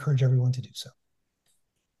would encourage everyone to do so.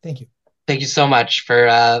 Thank you. Thank you so much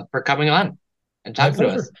for coming on and talking to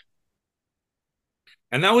us.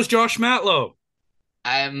 And that was Josh Matlow.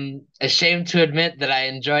 I'm ashamed to admit that I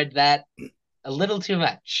enjoyed that a little too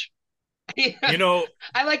much. You know,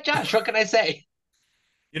 I like Josh. What can I say?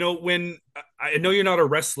 You know, when I know you're not a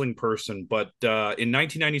wrestling person, but in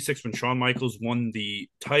 1996, when Shawn Michaels won the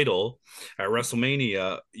title at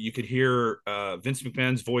WrestleMania, you could hear Vince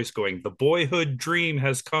McMahon's voice going, "The boyhood dream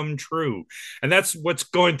has come true." And that's what's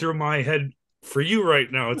going through my head for you right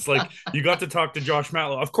now. It's like you got to talk to Josh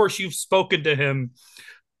Matlow. Of course, you've spoken to him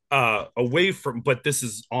away from, but this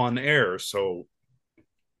is on air. So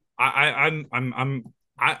I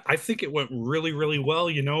think it went really, really well.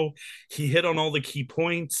 You know, he hit on all the key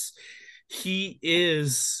points. He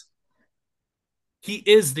is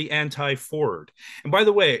the anti-Ford. And by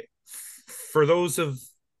the way, for those of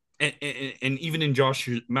and even in Josh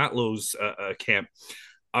Matlow's camp,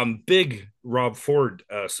 I'm big Rob Ford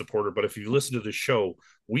supporter. But if you listen to the show,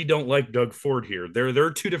 we don't like Doug Ford here.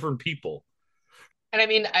 They're two different people. And I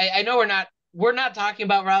mean, I know we're not talking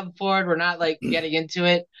about Rob Ford. We're not like getting into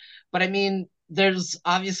it, but I mean, there's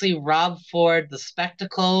obviously Rob Ford, the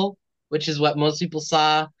spectacle, which is what most people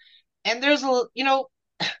saw, and there's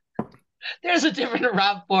there's a different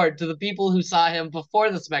Rob Ford to the people who saw him before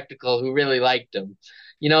the spectacle who really liked him.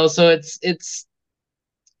 So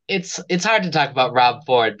it's hard to talk about Rob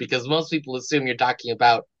Ford because most people assume you're talking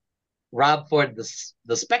about Rob Ford,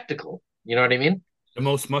 the spectacle. You know what I mean? The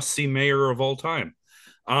most must-see mayor of all time.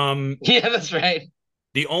 Yeah, that's right.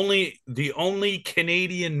 The only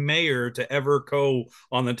Canadian mayor to ever go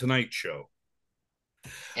on the Tonight Show.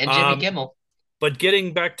 And Jimmy Kimmel. But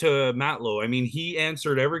getting back to Matlow, I mean, he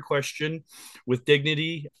answered every question with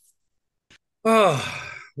dignity.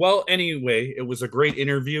 Well, anyway, it was a great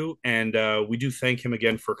interview, and we do thank him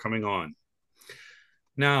again for coming on.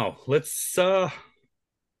 Now, let's update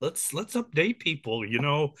people.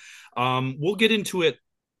 We'll get into it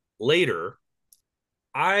later.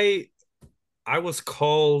 I was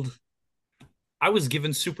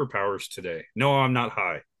given superpowers today. No, I'm not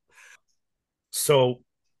high. So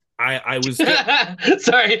I was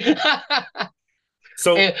sorry.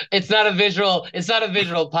 So it's not a visual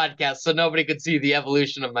podcast, so nobody could see the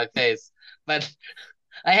evolution of my face. But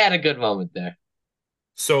I had a good moment there.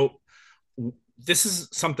 So this is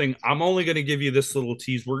something I'm only going to give you this little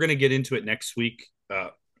tease. We're going to get into it next week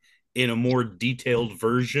in a more detailed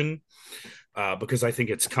version because I think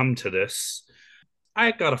it's come to this.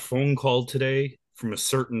 I got a phone call today from a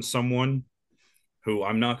certain someone who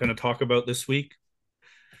I'm not going to talk about this week.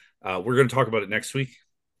 We're going to talk about it next week.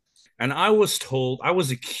 And I was given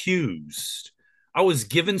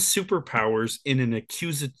superpowers in an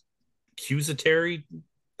accusatory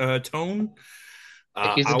tone.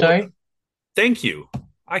 Accusatory? Thank you.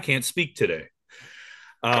 I can't speak today.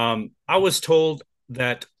 I was told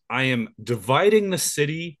that I am dividing the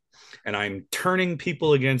city and I'm turning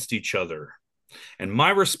people against each other. And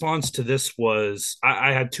my response to this was,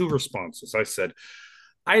 I had two responses. I said,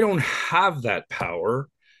 I don't have that power.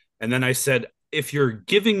 And then I said, if you're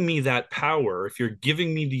giving me that power, if you're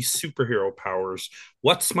giving me these superhero powers,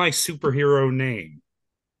 what's my superhero name?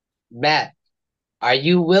 Matt, are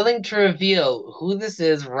you willing to reveal who this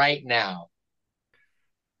is right now?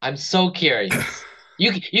 I'm so curious.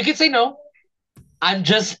 You can say no. I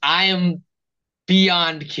am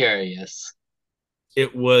beyond curious.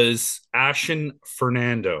 It was Ashen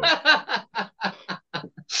Fernando.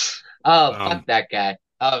 Oh, fuck that guy.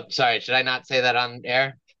 Oh, sorry. Should I not say that on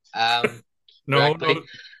air? No.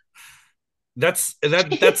 That's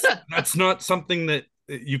not something that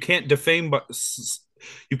you can't defame, but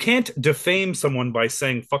you can't defame someone by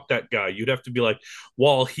saying fuck that guy. You'd have to be like,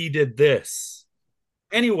 well, he did this.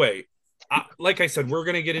 Anyway, like I said, we're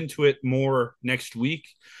gonna get into it more next week.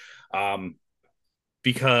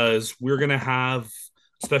 because we're going to have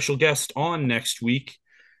a special guest on next week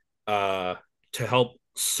uh, to help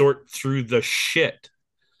sort through the shit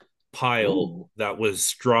pile Ooh, that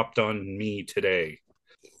was dropped on me today.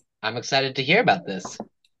 I'm excited to hear about this.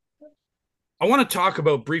 I want to talk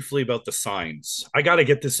about briefly about the signs. I got to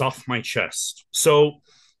get this off my chest. So,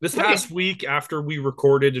 this past week after we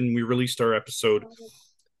recorded and we released our episode,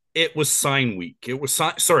 it was sign week. It was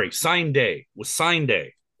sign day. It was sign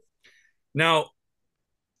day. Now,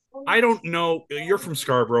 I don't know. You're from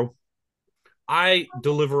Scarborough. I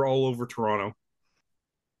deliver all over Toronto.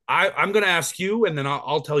 I'm going to ask you, and then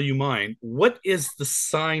I'll tell you mine. What is the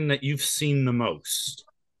sign that you've seen the most?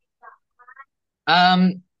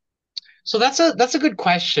 So that's a good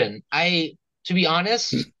question. To be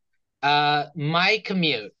honest, my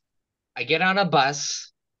commute, I get on a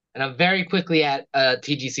bus and I'm very quickly at a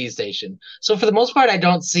TGC station. So for the most part, I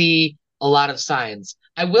don't see a lot of signs.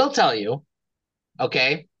 I will tell you,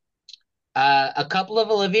 okay, a couple of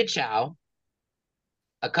Olivia Chow,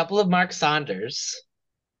 a couple of Mark Saunders.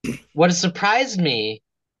 What has surprised me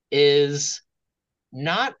is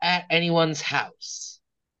not at anyone's house,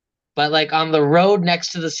 but like on the road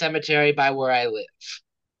next to the cemetery by where I live.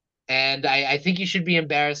 And I think you should be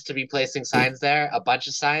embarrassed to be placing signs there, a bunch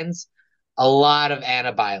of signs. A lot of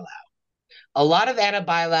Anna Bilau. A lot of Anna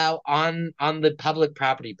Bilau on the public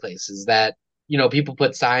property places that, people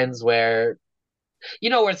put signs where,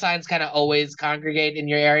 where signs kind of always congregate in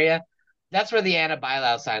your area. That's where the Anna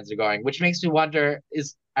Bilau signs are going, which makes me wonder,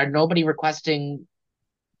 are nobody requesting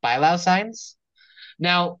Bilau signs?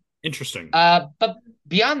 Now, Interesting. but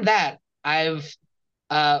beyond that, I've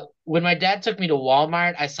when my dad took me to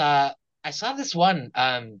Walmart, I saw this one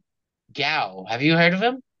Gao. Have you heard of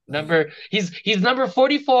him? He's number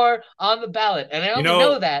 44 on the ballot, and I You only know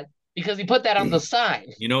know, that because he put that on the sign.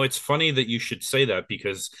 it's funny that you should say that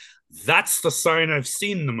because that's the sign I've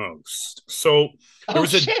seen the most. So there Oh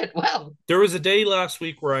was a shit! Well, there was a day last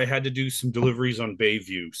week where I had to do some deliveries on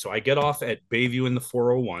Bayview. So I get off at Bayview in the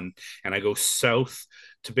 401 and I go south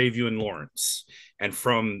to Bayview and Lawrence. And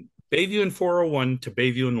from Bayview and 401 to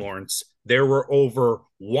Bayview and Lawrence, there were over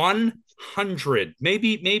 100,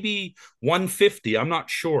 maybe 150, I'm not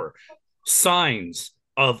sure, signs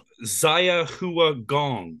of Zaya Hua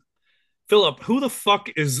Gong. Philip, who the fuck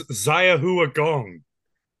is Zaya Hua Gong?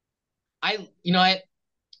 I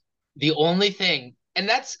the only thing, and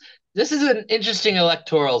this is an interesting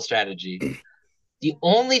electoral strategy. The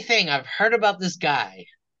only thing I've heard about this guy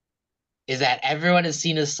is that everyone has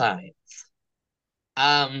seen his signs.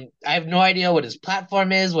 I have no idea what his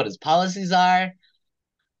platform is, what his policies are.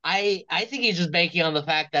 I think he's just banking on the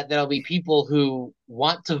fact that there'll be people who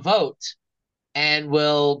want to vote and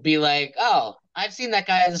will be like, "Oh, I've seen that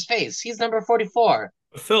guy's face. He's number 44."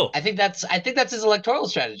 Phil, I think that's his electoral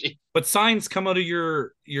strategy. but signs come out of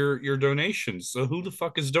your donations. So who the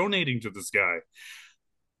fuck is donating to this guy?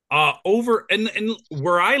 Over and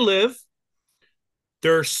where I live,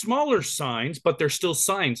 there are smaller signs, but they're still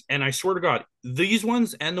signs. And I swear to God, these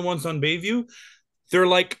ones and the ones on Bayview, they're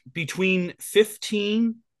like between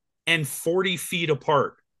 15 and 40 feet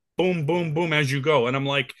apart. Boom, boom, boom as you go. And I'm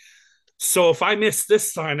like, so if I miss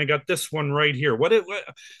this sign, I got this one right here. What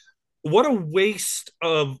a waste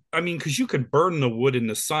of, I mean, because you can burn the wood in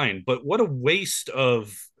the sign, but what a waste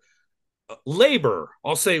of labor.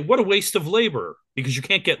 I'll say, what a waste of labor because you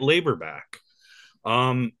can't get labor back.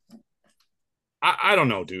 Um, I don't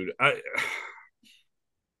know, dude.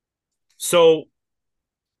 So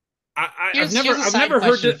I've Here's a I've side never heard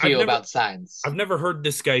question that for you about signs. I've never heard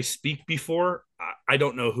this guy speak before. I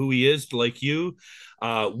don't know who he is, like you.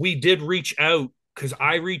 We did reach out because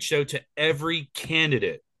I reached out to every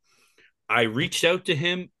candidate. I reached out to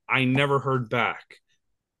him. I never heard back.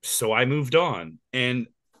 So I moved on. And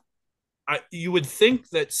you would think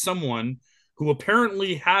that someone who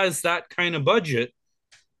apparently has that kind of budget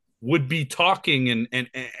would be talking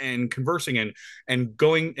and conversing and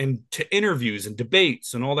going and to interviews and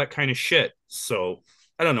debates and all that kind of shit. So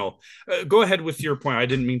I don't know. Go ahead with your point. I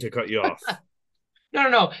didn't mean to cut you off.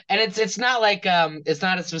 No. And it's not like it's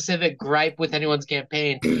not a specific gripe with anyone's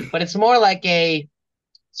campaign, but it's more like a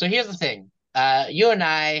so here's the thing. You and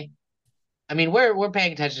I mean, we're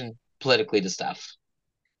paying attention politically to stuff.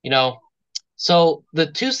 You know, So the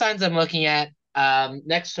two signs I'm looking at,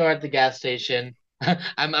 next door at the gas station,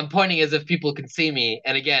 I'm pointing as if people can see me,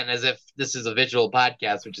 and again, as if this is a visual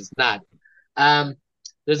podcast, which is not. Um,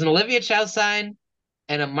 there's an Olivia Chow sign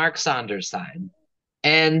and a Mark Saunders sign.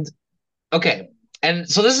 And okay, and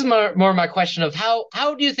so this is more my question of how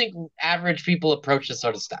do you think average people approach this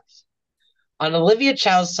sort of stuff? On Olivia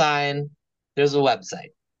Chow's sign, there's a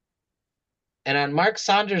website, and on Mark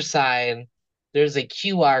Saunders' sign, there's a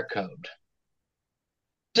QR code.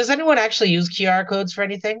 Does anyone actually use QR codes for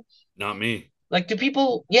anything? Not me. Like, do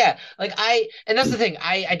people? Yeah, like and that's the thing.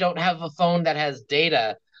 I don't have a phone that has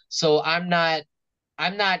data, so I'm not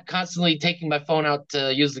constantly taking my phone out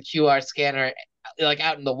to use the QR scanner like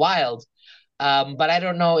out in the wild. But I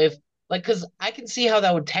don't know if like because I can see how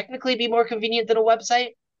that would technically be more convenient than a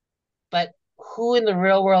website, but who in the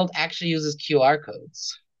real world actually uses QR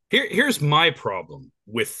codes? Here's my problem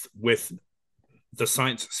with the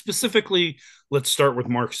science specifically. Let's start with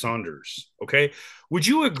Mark Saunders. Okay, would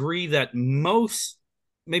you agree that most,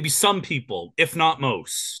 maybe some people, if not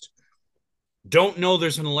most, don't know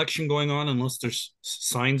there's an election going on unless there's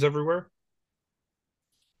signs everywhere?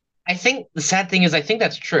 I think the sad thing is I think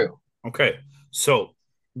that's true. Okay, so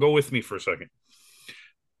go with me for a second.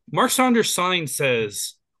 Mark Saunders' sign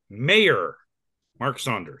says Mayor Mark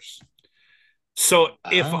Saunders. So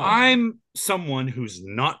if Oh. I'm someone who's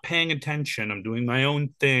not paying attention, I'm doing my own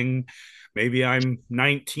thing, maybe I'm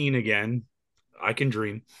 19 again, I can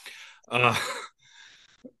dream. Uh,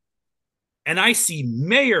 and I see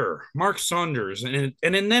Mayor Mark Saunders, and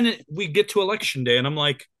then we get to election day, and I'm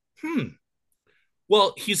like,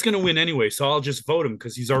 well, he's going to win anyway, so I'll just vote him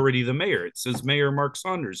because he's already the mayor. It says Mayor Mark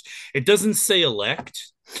Saunders. It doesn't say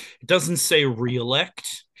elect. It doesn't say reelect.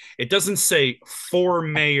 It doesn't say for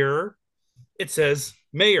mayor. It says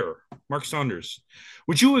Mayor Mark Saunders.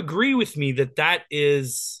 Would you agree with me that that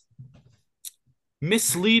is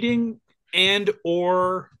misleading and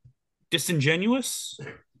or disingenuous?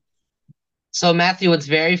 So Matthew, what's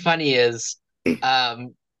very funny is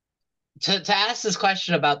um to ask this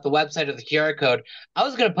question about the website or the QR code, I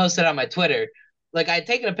was gonna post it on my Twitter. Like I'd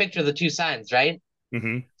taken a picture of the two signs, right?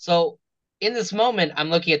 Mm-hmm. So in this moment, I'm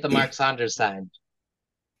looking at the Mark Saunders sign.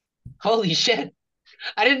 Holy shit.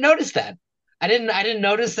 I didn't notice that. I didn't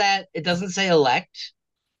notice that it doesn't say elect.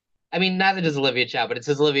 I mean, neither does Olivia Chow, but it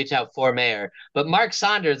says Olivia Chow for mayor. But Mark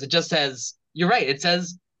Saunders, it just says, you're right, it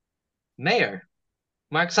says mayor.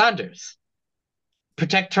 Mark Saunders.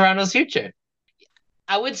 Protect Toronto's future.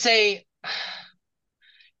 I would say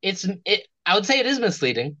I would say it is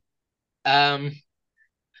misleading. Um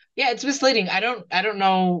yeah, it's misleading. I don't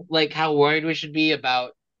know like how worried we should be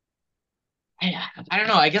about I don't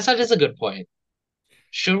know. I guess that is a good point.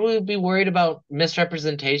 Should we be worried about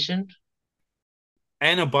misrepresentation?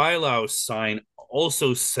 And a bylaw sign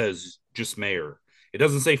also says just mayor. It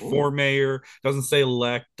doesn't say for Ooh. mayor, doesn't say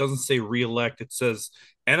elect, doesn't say re-elect. It says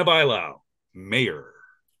and a bylaw, mayor.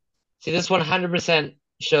 See, this 100%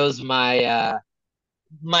 shows my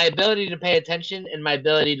ability to pay attention and my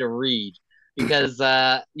ability to read because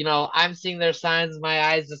I'm seeing their signs, my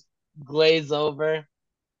eyes just glaze over.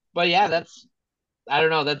 But yeah, that's I don't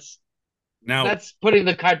know, Now, that's putting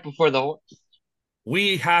the cart before the horse.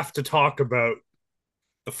 we have to talk about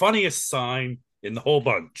the funniest sign in the whole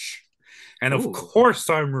bunch. And of Ooh, course,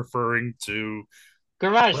 I'm referring to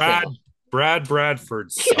garage Brad sale.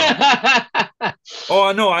 Bradford's sign.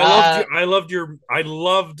 Oh no, I loved you. uh, I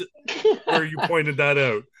loved where you pointed that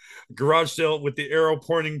out. Garage sale with the arrow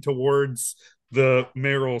pointing towards the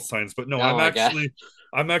mayoral signs. But no, oh my god.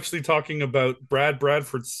 I'm actually talking about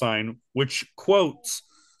Bradford's sign, which quotes,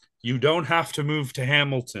 "You don't have to move to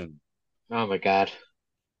Hamilton. Oh my god.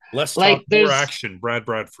 Less talk, Like more there's action." Brad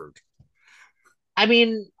Bradford. I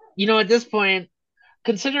mean, at this point,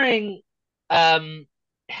 considering um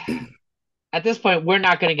at this point we're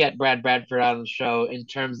not going to get Brad Bradford on the show in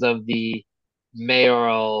terms of the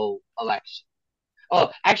mayoral election. Oh,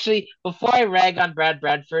 actually, before I rag on Brad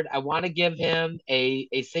Bradford, I want to give him a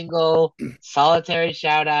single solitary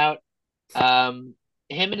shout out. Um,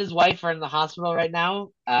 him and his wife are in the hospital right now.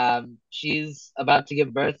 She's about to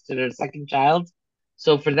give birth to their second child.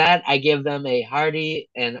 So for that, I give them a hearty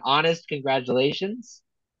and honest congratulations.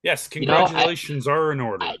 Yes, You know, I, congratulations are in I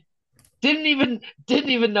order. didn't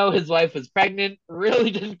even know his wife was pregnant. Really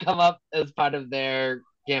didn't come up as part of their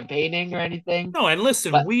campaigning or anything. No, and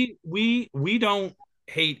listen, But we don't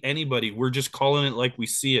hate anybody. We're just calling it like we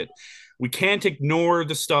see it. We can't ignore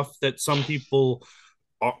the stuff that some people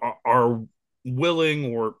are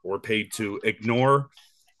willing or paid to ignore.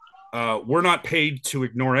 We're not paid to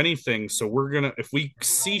ignore anything, so we're gonna, if we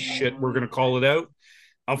see shit, we're gonna call it out.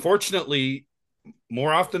 Unfortunately,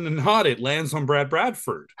 more often than not, it lands on Brad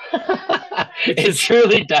Bradford, which it is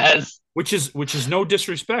truly does. which is no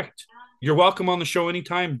disrespect. You're welcome on the show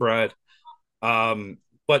anytime, Brad.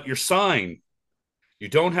 But your sign, you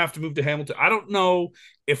don't have to move to Hamilton. I don't know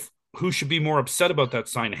if who should be more upset about that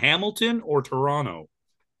sign, Hamilton or Toronto.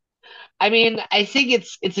 I mean, I think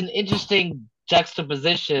it's an interesting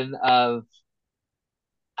juxtaposition of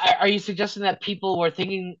are you suggesting that people were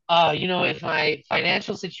thinking, if my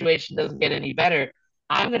financial situation doesn't get any better,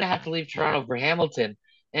 I'm gonna have to leave Toronto for Hamilton?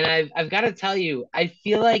 And I've got to tell you, I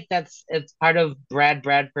feel like it's part of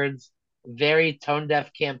Bradford's very tone deaf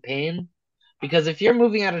campaign. Because if you're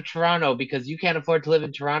moving out of Toronto because you can't afford to live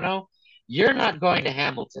in Toronto, you're not going to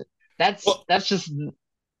Hamilton. Well, That's just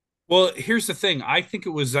well, here's the thing. I think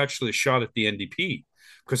it was actually a shot at the NDP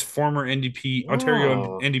because former NDP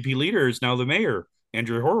Ontario oh, NDP leader is now the mayor,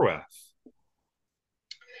 Andrew Horwath.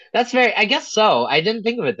 that's very. I guess so. I didn't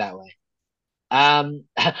think of it that way. I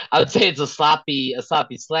would say it's a sloppy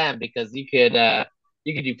slam because you could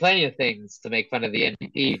do plenty of things to make fun of the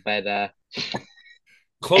NDP, but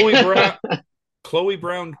Chloe Brown Chloe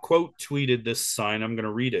Brown quote tweeted this sign. I'm going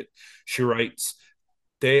to read it. She writes,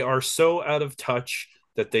 "They are so out of touch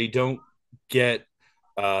that they don't get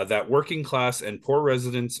that working class and poor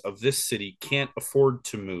residents of this city can't afford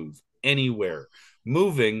to move anywhere.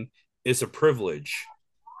 Moving is a privilege."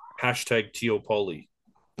 Hashtag Teopoli.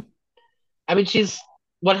 I mean she's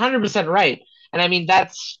 100% right, and I mean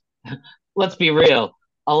that's let's be real.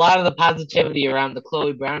 A lot of the positivity around the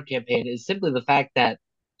Chloe Brown campaign is simply the fact that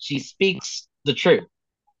she speaks the truth.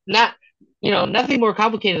 Not, nothing more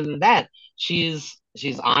complicated than that. She's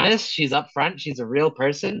honest, she's upfront, she's a real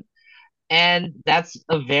person, and that's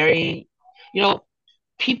a very, you know,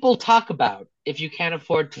 people talk about if you can't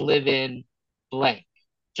afford to live in blank,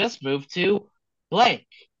 just move to blank.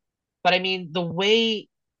 But I mean, the way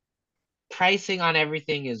pricing on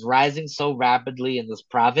everything is rising so rapidly in this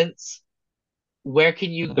province, where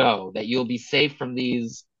can you go that you'll be safe from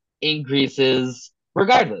these increases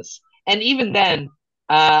regardless? And even then,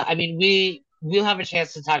 I mean, we'll have a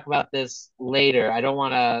chance to talk about this later. I don't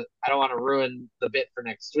want to ruin the bit for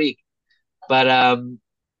next week, but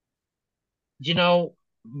you know,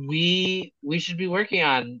 we should be working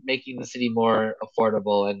on making the city more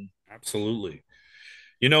affordable. And Absolutely.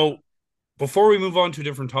 You know, before we move on to a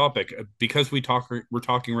different topic, because we're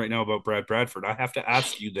talking right now about Bradford, I have to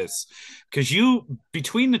ask you this because you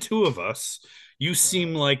between the two of us, you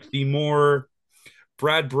seem like the more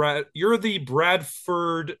you're the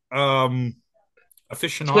Bradford Twitter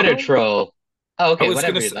aficionado. troll. Oh, okay,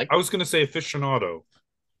 whatever you'd like. I was gonna say aficionado.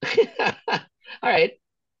 All right.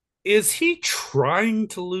 Is he trying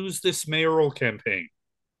to lose this mayoral campaign?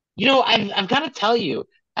 I've got to tell you,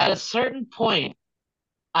 at a certain point,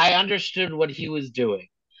 I understood what he was doing.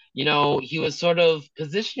 He was sort of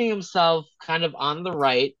positioning himself kind of on the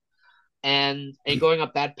right and going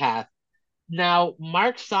up that path. Now,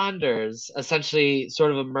 Mark Saunders essentially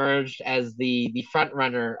sort of emerged as the front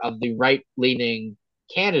runner of the right leaning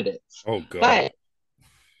candidates. Oh God. But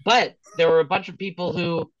but there were a bunch of people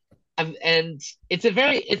who and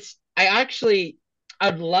I actually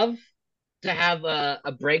I'd love to have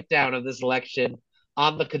a breakdown of this election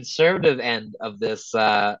on the conservative end of this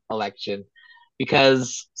election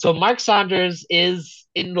because so Mark Saunders is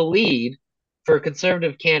in the lead for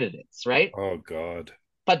conservative candidates, right? Oh God.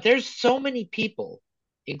 But there's so many people,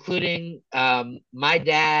 including my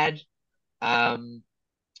dad, um,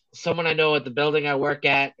 someone I know at the building I work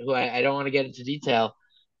at, who I don't want to get into detail,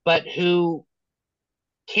 but who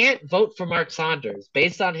can't vote for Mark Saunders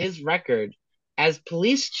based on his record as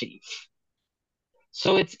police chief.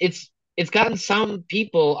 So it's gotten some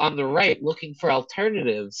people on the right looking for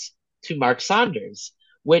alternatives to Mark Saunders,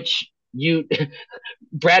 which you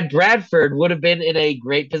Bradford would have been in a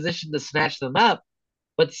great position to snatch them up,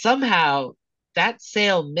 but somehow that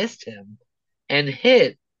sale missed him and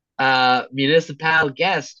hit municipal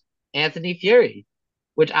guest Anthony Fury,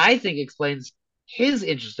 which I think explains his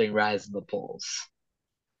interesting rise in the polls.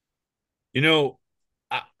 You know,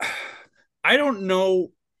 I, I don't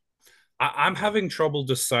know. I'm having trouble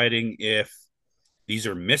deciding if these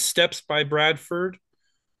are missteps by Bradford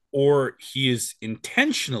or he is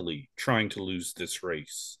intentionally trying to lose this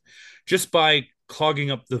race just by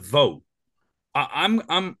clogging up the vote. I, am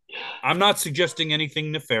I'm I'm not suggesting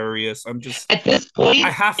anything nefarious. I'm just At this I point,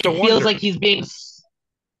 have to it feels wonder. like he's being.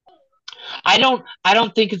 I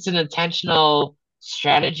don't think it's an intentional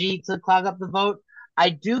strategy to clog up the vote. I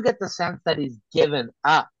do get the sense that he's given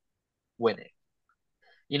up winning.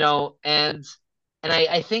 And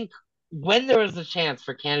I think when there was a chance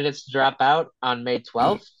for candidates to drop out on May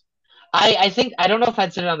 12th, I think I don't know if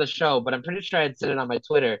I'd said it on the show, but I'm pretty sure I'd said it on my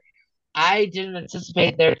Twitter. I didn't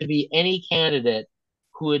anticipate there to be any candidate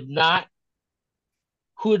who would not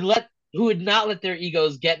who would let who would not let their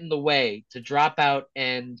egos get in the way to drop out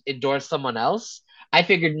and endorse someone else. I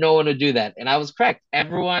figured no one would do that, and I was correct.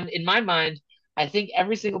 Everyone in my mind, I think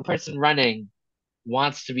every single person running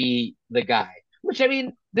wants to be the guy. Which I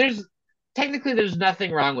mean, there's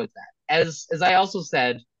nothing wrong with that. As I also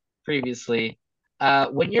said, previously,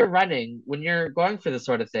 when you're running, when you're going for this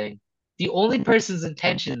sort of thing, the only person's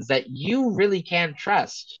intentions that you really can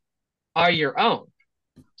trust are your own.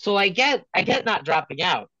 So I get not dropping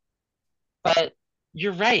out, but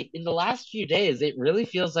you're right. In the last few days, it really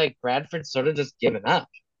feels like Bradford's sort of just given up.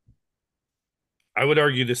 I would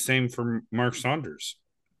argue the same for Mark Saunders.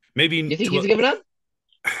 Maybe You think to he's given up?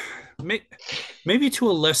 maybe to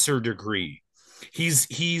a lesser degree.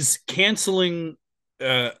 He's canceling.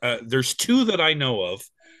 There's two that I know of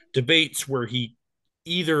debates where he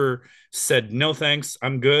either said no thanks,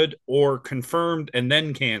 I'm good, or confirmed and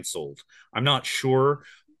then canceled. I'm not sure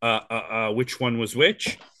which one was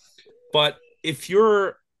which, but if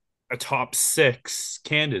you're a top six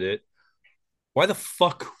candidate, why the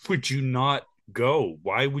fuck would you not go?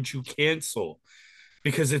 Why would you cancel?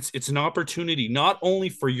 Because it's an opportunity not only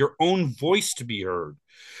for your own voice to be heard,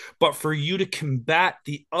 but for you to combat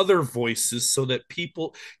the other voices so that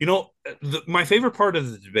people, my favorite part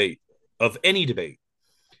of the debate, of any debate,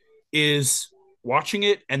 is watching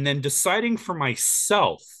it and then deciding for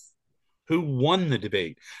myself who won the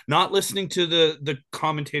debate, not listening to the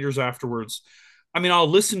commentators afterwards. I mean, I'll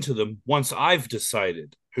listen to them once I've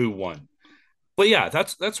decided who won. But yeah,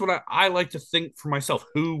 that's what I like to think for myself.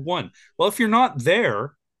 Who won? Well, if you're not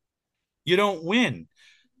there, you don't win.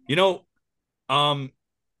 You know, um,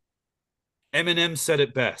 Eminem said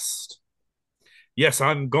it best. Yes,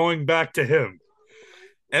 I'm going back to him.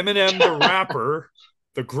 Eminem, the rapper,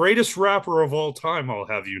 the greatest rapper of all time, I'll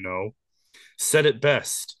have you know, said it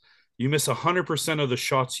best. You miss 100% of the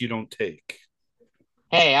shots you don't take.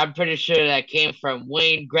 Hey, I'm pretty sure that came from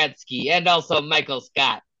Wayne Gretzky and also Michael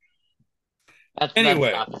Scott. That's an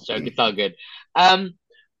Anyway, office joke. It's all good. Um,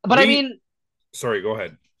 but I we mean, sorry, go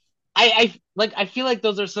ahead. I feel like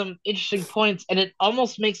those are some interesting points, and it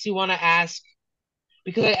almost makes you want to ask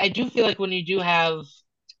because I do feel like when you do have,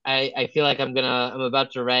 I feel like I'm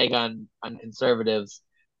about to rag on conservatives,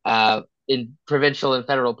 in provincial and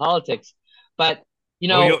federal politics, but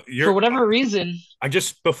Well, for you're whatever reason, I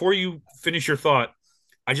just before you finish your thought,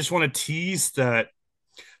 I just want to tease that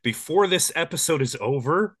before this episode is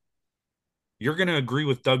over, you're going to agree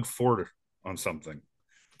with Doug Ford on something.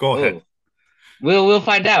 Go ahead. oh, we'll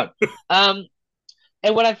find out. Um,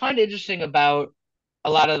 and what I find interesting about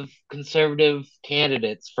a lot of conservative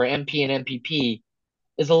candidates for MP and MPP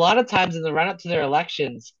is a lot of times in the run up to their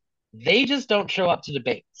elections, they just don't show up to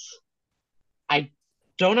debates. I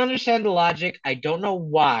don't understand the logic. I don't know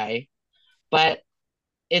why, but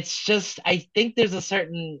it's just I think there's a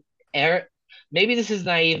certain air. Maybe this is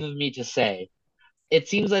naive of me to say. It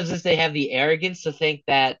seems as if they have the arrogance to think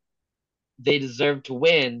that they deserve to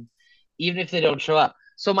win, even if they don't show up.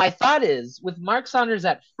 So my thought is with Mark Saunders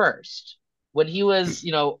at first, when he was,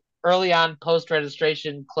 early on post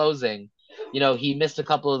registration closing, he missed a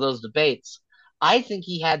couple of those debates. I think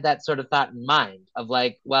he had that sort of thought in mind of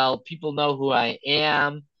like, well, people know who I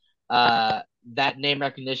am. That name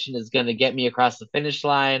recognition is going to get me across the finish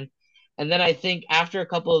line. And then I think after a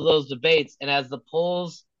couple of those debates, and as the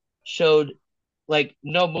polls showed like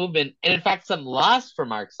no movement, and in fact some loss for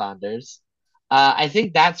Mark Saunders, I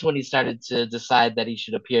think that's when he started to decide that he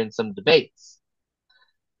should appear in some debates.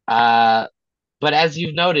 Uh, but as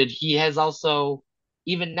you've noted, he has also,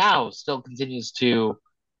 even now, still continues to,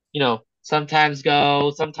 sometimes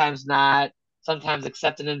go, sometimes not, sometimes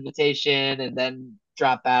accept an invitation and then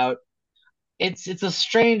drop out. It's a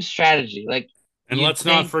strange strategy. Like And you'd let's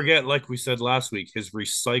not think, forget, like we said last week, his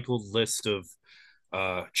recycled list of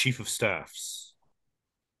chief of staffs.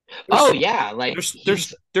 oh There's yeah, like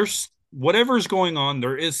there's whatever's going on.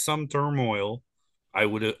 There is some turmoil. I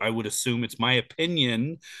would assume it's my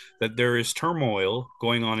opinion that there is turmoil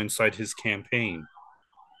going on inside his campaign.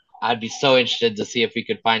 I'd be so interested to see if we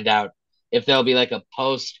could find out if there'll be like a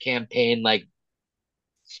post campaign like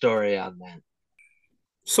story on that.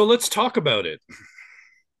 So let's talk about it.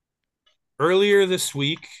 Earlier this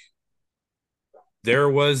week, there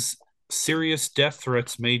was serious death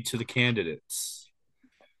threats made to the candidates.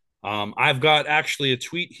 I've got actually a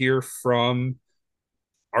tweet here from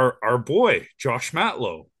our boy Josh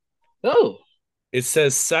Matlow. Oh, It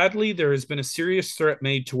says, sadly, there has been a serious threat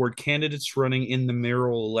made toward candidates running in the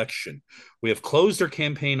mayoral election. We have closed our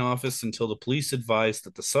campaign office until the police advise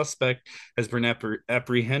that the suspect has been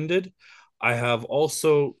apprehended. I have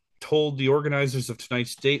also told the organizers of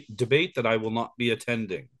tonight's debate that I will not be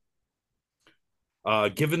attending.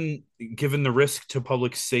 Given the risk to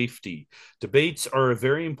public safety, debates are a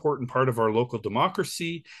very important part of our local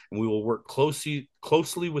democracy, and we will work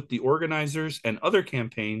closely with the organizers and other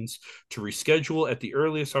campaigns to reschedule at the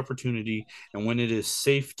earliest opportunity and when it is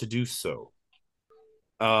safe to do so.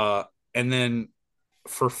 And then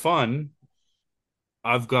for fun,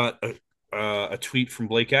 I've got a tweet from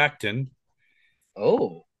Blake Acton,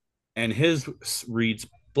 Oh. and his reads: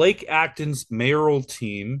 Blake Acton's mayoral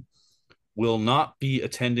team will not be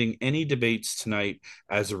attending any debates tonight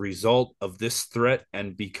as a result of this threat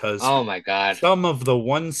and because Oh my God. some of the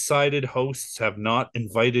one-sided hosts have not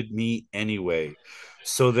invited me anyway.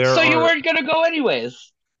 So there So you are weren't gonna go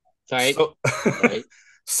anyways. Sorry. so Sorry.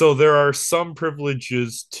 so there are some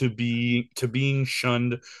privileges to being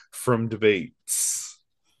shunned from debates.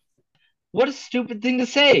 What a stupid thing to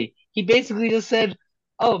say. He basically just said,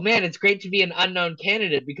 "Oh man, it's great to be an unknown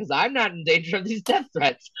candidate because I'm not in danger of these death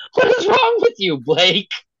threats." What is wrong with you,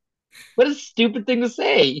 Blake? What a stupid thing to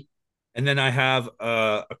say. And then I have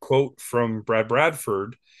a quote from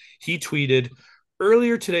Bradford. He tweeted,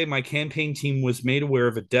 "Earlier today, my campaign team was made aware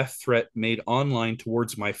of a death threat made online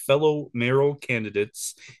towards my fellow mayoral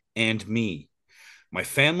candidates and me. My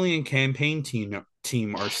family and campaign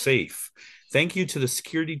team are safe. Thank you to the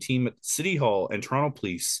security team at City Hall and Toronto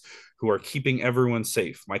Police who are keeping everyone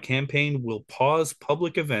safe. My campaign will pause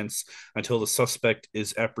public events until the suspect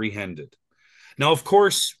is apprehended." Now, of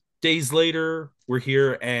course, days later, we're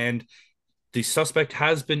here and the suspect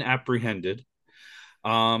has been apprehended.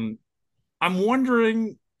 Um, I'm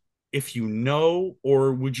wondering if you know,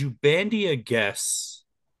 or would you bandy a guess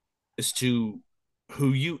as to who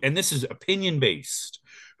you, and this is opinion based,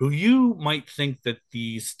 who you might think that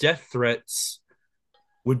these death threats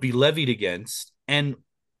would be levied against, and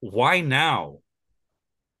why now?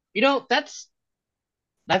 You know, that's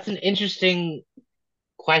an interesting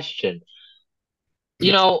question.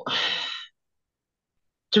 You know,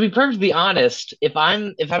 to be perfectly honest, if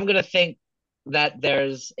I'm gonna think that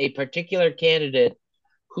there's a particular candidate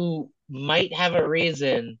who might have a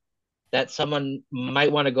reason that someone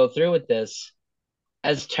might want to go through with this,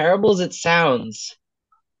 as terrible as it sounds,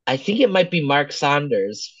 I think it might be Mark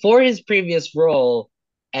Saunders for his previous role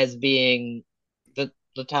as being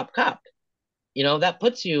the top cop. You know, that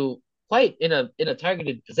puts you quite in a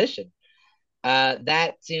targeted position.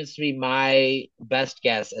 That seems to be my best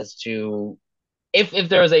guess as to if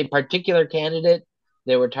there was a particular candidate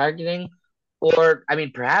they were targeting, or I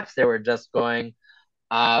mean, perhaps they were just going,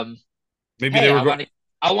 um, Maybe they "Hey, were going.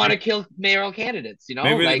 I want to kill mayoral candidates." You know,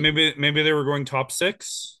 like Maybe they were going top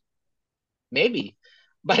six. maybe,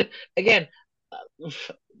 but again,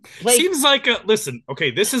 Blake Seems like a listen. Okay,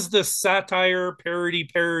 this is the satire parody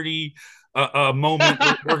moment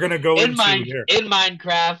we're gonna go into here. in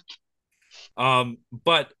Minecraft.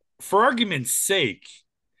 But for argument's sake,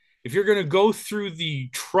 if you're going to go through the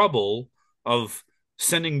trouble of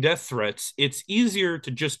sending death threats, it's easier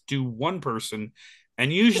to just do one person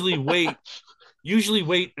and usually wait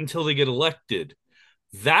until they get elected.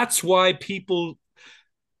 That's why people,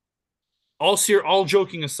 all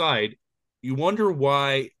joking aside, you wonder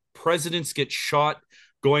why presidents get shot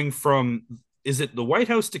going from, is it the White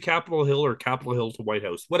House to Capitol Hill or Capitol Hill to White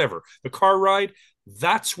House, whatever, the car ride,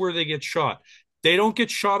 that's where they get shot. They don't get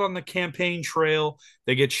shot on the campaign trail.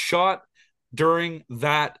 They get shot during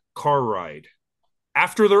that car ride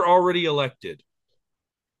after they're already elected.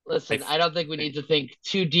 Listen, I don't think we need to think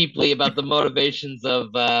too deeply about the motivations of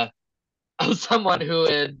someone who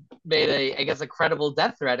had made I guess a credible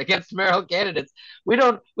death threat against mayoral candidates. We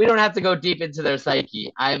don't have to go deep into their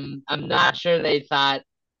psyche. I'm not sure they thought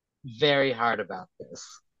very hard about this.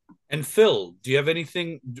 And Phil, do you have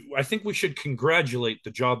anything? I think we should congratulate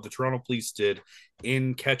the job the Toronto Police did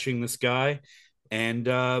in catching this guy, and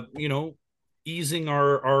easing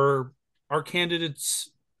our candidates'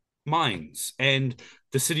 minds and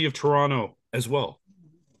the city of Toronto as well.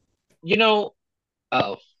 You know,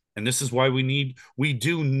 oh, And this is why we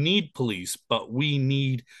do need police, but we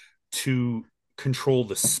need to control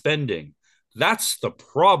the spending. That's the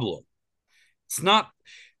problem. It's not,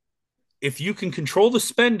 if you can control the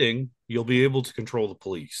spending, you'll be able to control the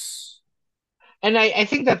police. and I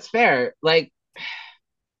think that's fair. Like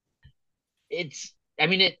it's I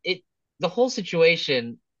mean it the whole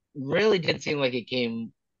situation really did seem like it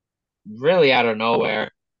came really out of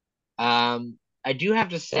nowhere. I do have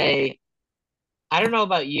to say, I don't know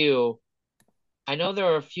about you. I know there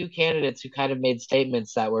were a few candidates who kind of made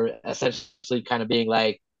statements that were essentially kind of being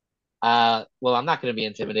like, well, I'm not going to be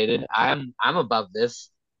intimidated. I'm above this.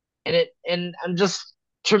 And I'm just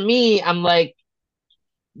to me, I'm like,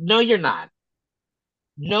 no, you're not.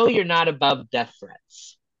 No, you're not above death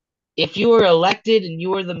threats. If you were elected and you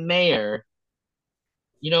were the mayor,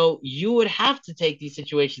 you know, you would have to take these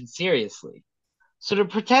situations seriously. So to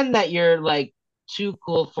pretend that you're like too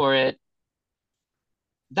cool for it,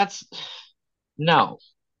 that's no.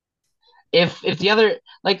 if the other,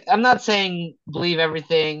 like, I'm not saying believe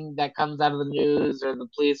everything that comes out of the news or the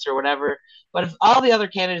police or whatever, but if all the other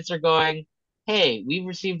candidates are going, hey, we've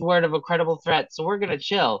received word of a credible threat, so we're gonna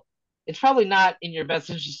chill, it's probably not in your best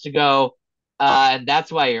interest to go, and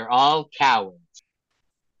that's why you're all cowards.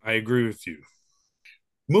 I agree with you.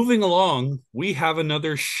 Moving along, we have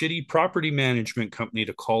another shitty property management company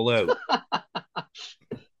to call out.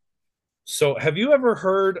 So, have you ever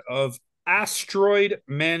heard of Asteroid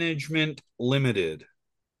Management Limited?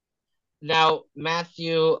 Now,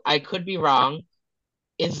 Matthew, I could be wrong.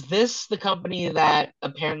 Is this the company that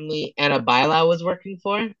apparently Anna Bailao was working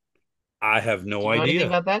for? Do I have no you know anything idea.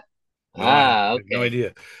 about that? No, I Ah, have no okay.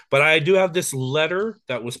 idea. But I do have this letter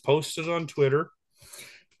that was posted on Twitter,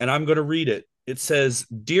 and I'm going to read it. It says,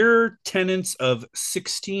 "Dear tenants of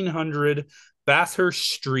 1600 Bathurst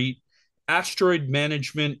Street, Asteroid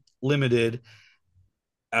Management Limited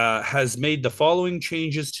has made the following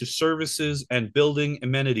changes to services and building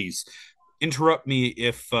amenities." Interrupt me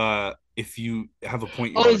if you have a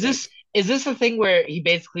point you Oh, want to make. is this the thing where he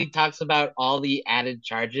basically talks about all the added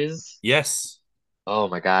charges? Yes. Oh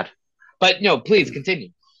my God. But no, please continue.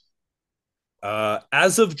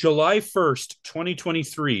 As of July 1st,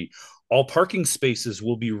 2023, all parking spaces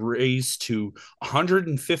will be raised to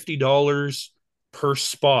 $150 per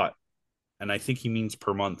spot. And I think he means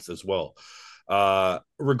per month as well.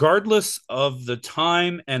 Regardless of the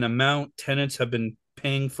time and amount tenants have been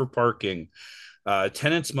paying for parking,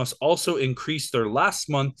 tenants must also increase their last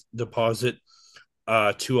month deposit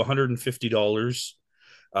to $150.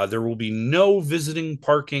 There will be no visiting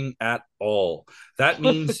parking at all. That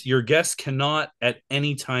means your guests cannot at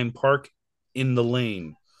any time park in the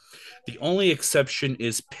lane. The only exception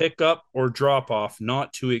is pickup or drop off,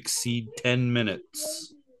 not to exceed 10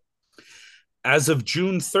 minutes. As of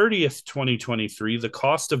June 30th, 2023, the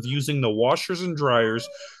cost of using the washers and dryers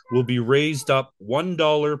will be raised up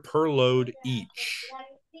 $1 per load each.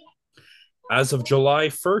 As of July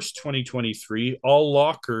 1st, 2023, all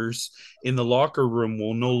lockers in the locker room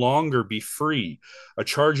will no longer be free. A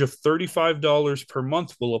charge of $35 per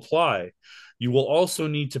month will apply. You will also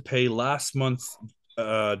need to pay last month's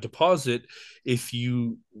deposit if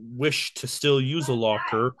you wish to still use a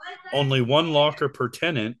locker, only one locker per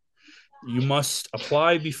tenant. You must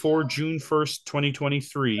apply before June 1st,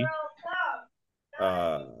 2023.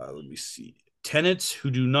 Let me see. Tenants who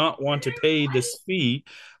do not want to pay this fee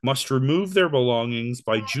must remove their belongings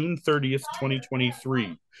by June 30th,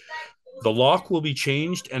 2023. The lock will be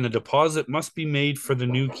changed and a deposit must be made for the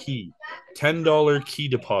new key. $10 key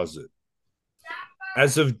deposit.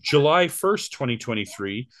 As of July 1st,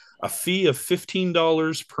 2023, a fee of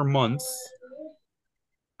 $15 per month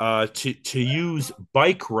to use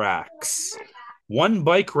bike racks. One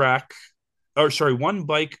bike rack, one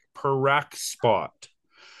bike per rack spot.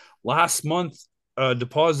 Last month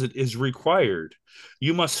deposit is required.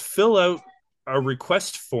 You must fill out a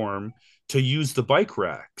request form to use the bike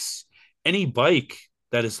racks. Any bike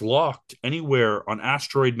that is locked anywhere on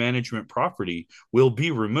asteroid management property will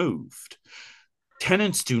be removed.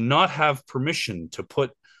 Tenants do not have permission to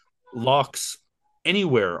put locks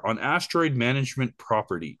anywhere on asteroid management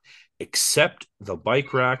property except the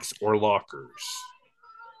bike racks or lockers.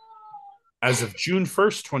 As of June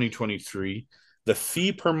 1st, 2023, the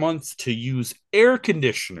fee per month to use air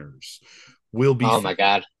conditioners will be Oh my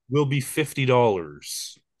God.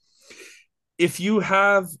 $50. If you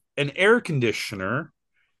have an air conditioner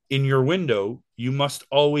in your window, you must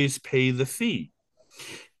always pay the fee,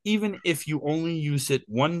 even if you only use it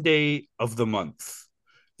one day of the month.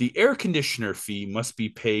 The air conditioner fee must be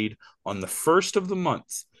paid on the first of the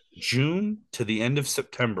month, June to the end of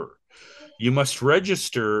September. You must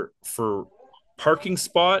register for parking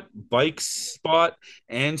spot, bike spot,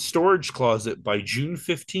 and storage closet by June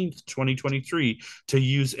 15th, 2023 to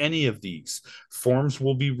use any of these. Forms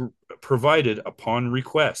will be provided upon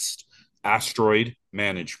request. Asteroid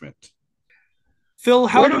Management. Phil,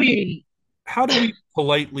 Where do we how do we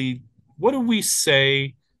politely, what do we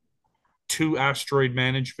say to Asteroid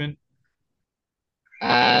Management?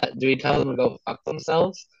 do we tell them to go fuck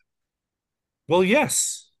themselves? Well,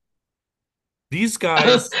 yes. These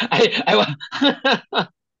guys,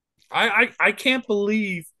 I I can't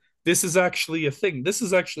believe this is actually a thing. This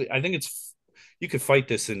is actually, I think it's, you could fight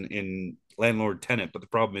this in landlord tenant, but the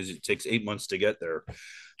problem is it takes 8 months to get there.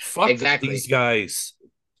 Fuck exactly. these guys.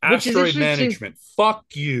 Which is Asteroid interesting. Management. Fuck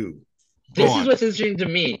you. Go This is on. what's interesting to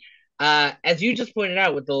me. As you just pointed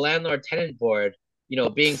out with the landlord tenant board,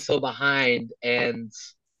 being so behind and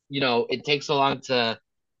it takes so long to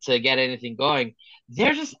get anything going.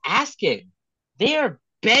 They're just asking. They are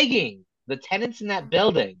begging the tenants in that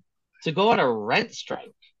building to go on a rent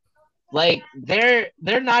strike. Like they're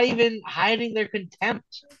not even hiding their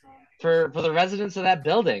contempt for the residents of that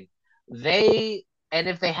building. They and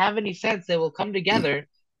if they have any sense, they will come together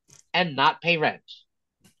and not pay rent.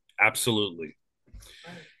 Absolutely.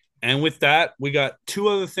 And with that, we got two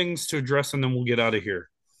other things to address, and then we'll get out of here.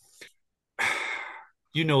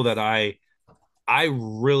 You know that I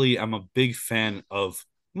really am a big fan of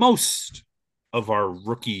most of our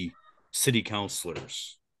rookie city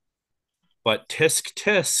councilors. But tisk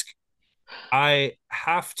tisk, I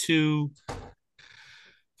have to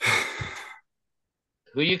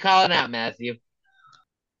Who you calling out, Matthew?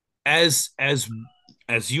 as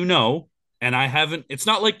you know, and I haven't, it's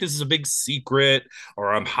not like this is a big secret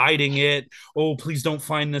or I'm hiding it. Oh, please don't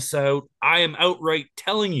find this out. I am outright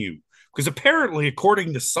telling you because apparently,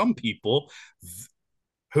 according to some people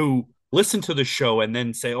who listen to the show and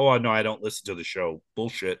then say, "Oh, no, I don't listen to the show."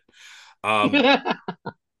 Bullshit. Um,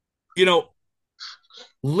 you know,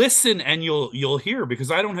 listen and you'll hear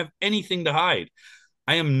because I don't have anything to hide.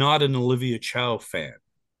 I am not an Olivia Chow fan.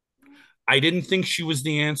 I didn't think she was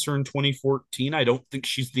the answer in 2014. I don't think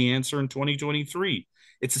she's the answer in 2023.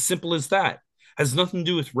 It's as simple as that. Has nothing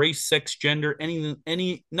to do with race, sex, gender,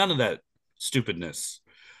 any none of that stupidness.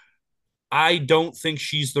 I don't think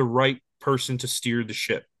she's the right person to steer the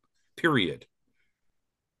ship. Period.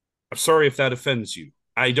 I'm sorry if that offends you.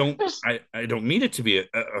 I don't mean it to be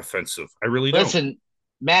offensive. I really don't. Listen,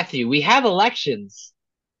 Matthew, we have elections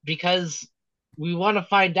because we want to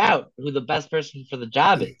find out who the best person for the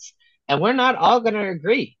job is. And we're not all going to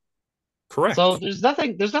agree. So Correct.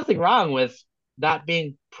 there's nothing wrong with not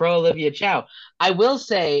being pro Olivia Chow. I will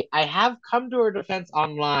say I have come to her defense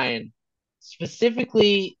online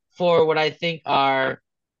specifically for what I think are,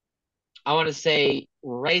 I want to say,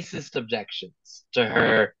 racist objections to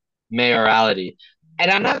her mayoralty. And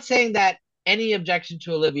I'm not saying that any objection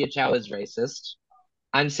to Olivia Chow is racist.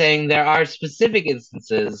 I'm saying there are specific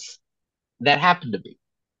instances that happen to be.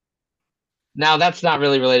 Now, that's not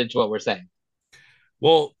really related to what we're saying.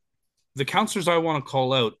 Well, the counselors I want to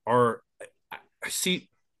call out are I see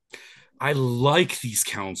I like these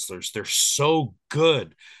counselors. They're so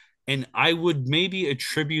good. And I would maybe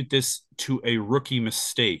attribute this to a rookie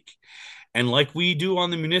mistake. And like we do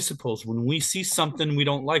on the municipals, when we see something we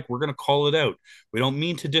don't like, we're going to call it out. We don't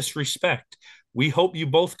mean to disrespect. We hope you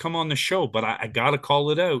both come on the show, but I got to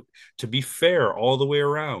call it out to be fair all the way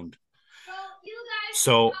around.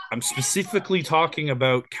 So I'm specifically talking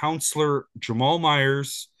about Counselor Jamal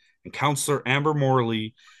Myers and Counselor Amber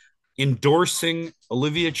Morley endorsing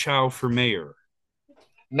Olivia Chow for mayor.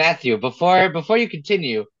 Matthew, before you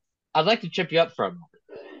continue, I'd like to trip you up for a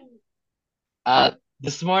moment.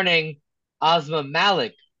 This morning, Ozma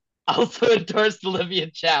Malik also endorsed Olivia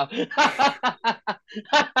Chow.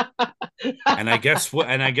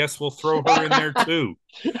 I guess we'll throw her in there too.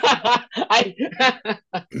 I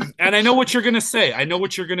And I know what you're gonna say. I know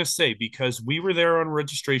what you're gonna say because we were there on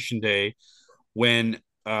registration day when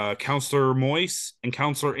Councillor Moyse and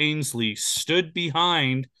Councillor Ainsley stood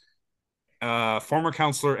behind former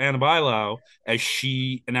Councillor Anna Bilau as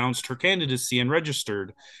she announced her candidacy and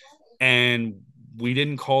registered, and we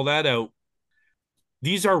didn't call that out.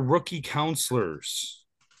 These are rookie councillors,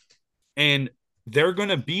 and they're going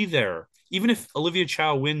to be there. Even if Olivia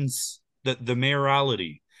Chow wins the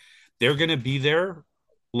mayoralty, they're going to be there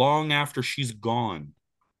long after she's gone.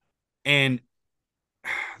 And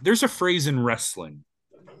there's a phrase in wrestling.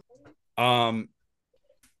 Um,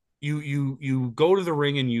 you go to the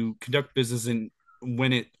ring and you conduct business, and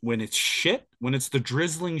when it's shit, when it's the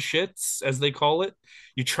drizzling shits as they call it,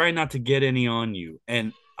 you try not to get any on you.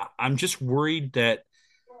 And I'm just worried that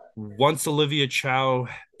once Olivia Chow,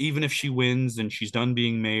 even if she wins and she's done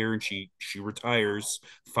being mayor and she retires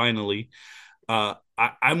finally,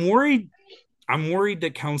 I'm worried. I'm worried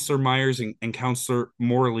that Councillor Myers and Councillor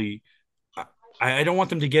Morley, I don't want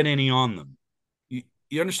them to get any on them.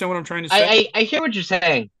 You understand what I'm trying to say? I hear what you're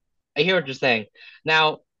saying. I hear what you're saying.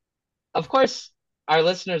 Now, of course, our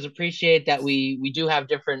listeners appreciate that we do have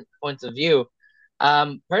different points of view.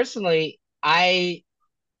 Personally, I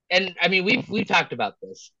mean we've talked about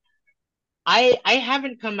this. I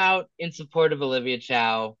haven't come out in support of Olivia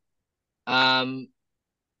Chow. Um,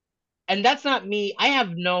 and that's not me. I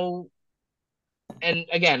have no, and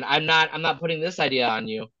again, I'm not putting this idea on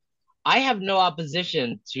you. I have no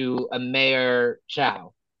opposition to a Mayor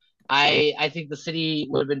Chow. I think the city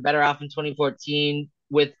would have been better off in 2014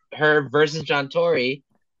 with her versus John Tory.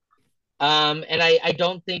 And I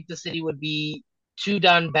don't think the city would be too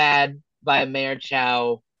done bad by a Mayor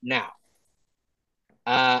Chow now.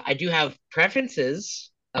 I do have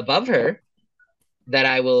preferences above her that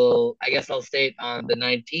I guess I'll state on the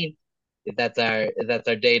 19th if that's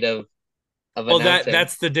our date of of Well, announcing.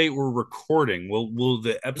 that's the date we're recording. Will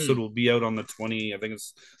the Hmm, episode will be out on the 20, I think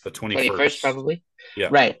it's the 21st 21st. probably. Yeah.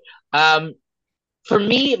 Right. Um, for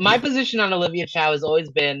me, my position on Olivia Chow has always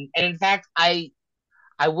been, and in fact, I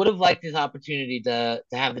would have liked this opportunity to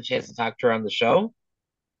have the chance to talk to her on the show.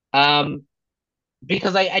 Um,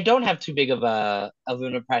 because I don't have too big of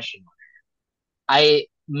an impression.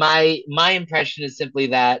 My impression is simply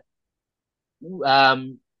that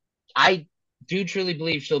um I do truly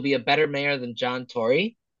believe she'll be a better mayor than John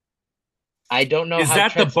Tory. I don't know Is how that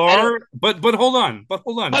the Trent's I don't bar? But hold on. But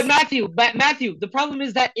hold on. Matthew, the problem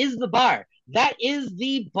is that is the bar. That is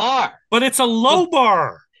the bar. But it's a The low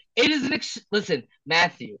bar. It is listen,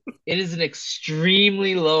 Matthew. It is an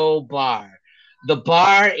extremely low bar. The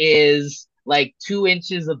bar is like 2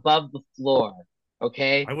 inches above the floor.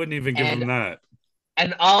 Okay, I wouldn't even give and them that.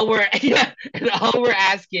 all we're yeah, and all we're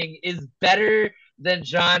asking is better than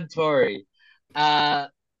John Tory. Uh,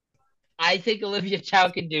 I think Olivia Chow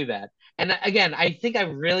can do that. And again, I think I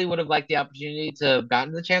really would have liked the opportunity to have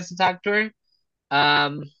gotten the chance to talk to her.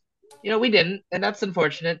 Um, we didn't, and that's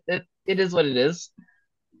unfortunate. It is what it is.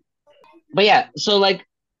 But yeah, so like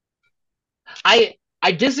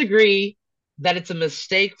I disagree that it's a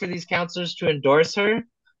mistake for these counselors to endorse her,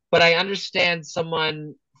 but I understand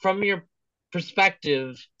someone from your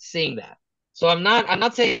perspective seeing that. So I'm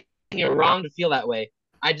not saying you're wrong to feel that way.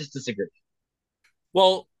 I just disagree.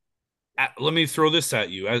 Well, let me throw this at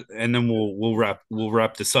you, and then we'll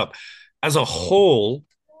wrap this up. As a whole,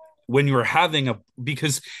 when you're having a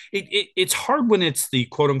because it's hard when it's the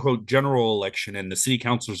quote unquote general election and the city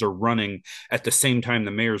councilors are running at the same time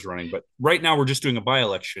the mayor's running. But right now we're just doing a by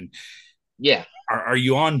election. Yeah. Are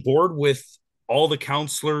you on board with all the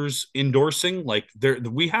counselors endorsing? Like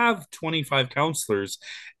we have 25 counselors,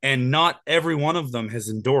 and not every one of them has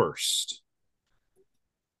endorsed.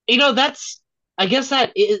 That's I guess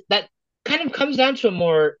that kind of comes down to a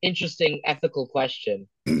more interesting ethical question.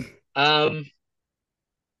 Um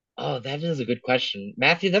oh, that is a good question.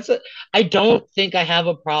 Matthew, I don't think I have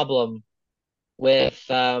a problem with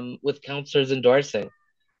counselors endorsing.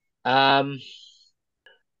 Um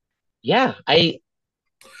yeah,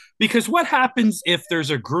 Because what happens if there's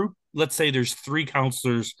a group, let's say there's three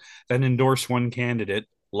counselors that endorse one candidate,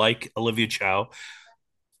 like Olivia Chow.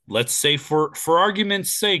 Let's say for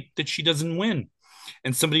argument's sake that she doesn't win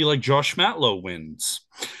and somebody like Josh Matlow wins.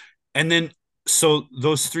 And then so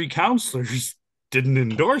those three counselors didn't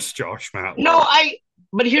endorse Josh no, Matlow.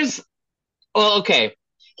 but here's well, okay.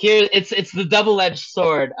 Here it's the double-edged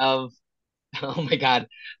sword of oh my God.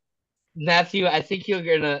 Matthew, I think you're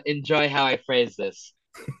gonna enjoy how I phrase this.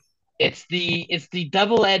 It's the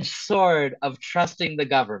double-edged sword of trusting the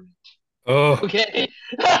government. Oh, Okay.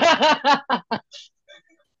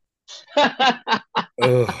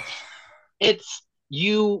 oh. It's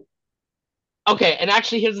you okay, and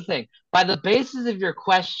actually here's the thing. By the basis of your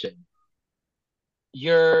question,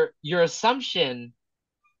 your assumption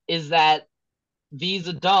is that these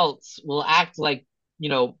adults will act like,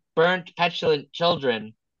 burnt, petulant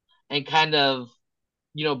children and kind of,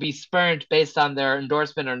 be spurned based on their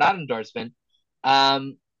endorsement or not endorsement.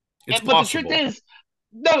 Um, It's but the truth possible. is,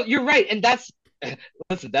 no, you're right, and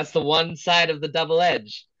listen, that's the one side of the double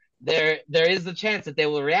edge. There is the chance that they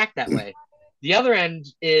will react that way. The other end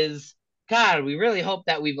is, God, we really hope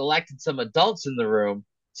that we've elected some adults in the room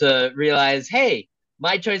to realize, hey,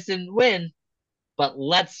 my choice didn't win, but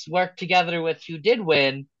let's work together with who did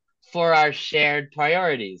win for our shared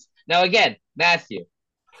priorities. Now, again, Matthew,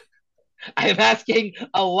 I am asking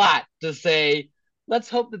a lot to say, let's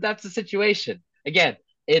hope that that's the situation. Again,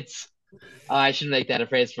 it's I should make that a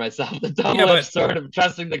phrase for myself. The Yeah, double-edged but sword of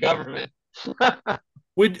trusting the government.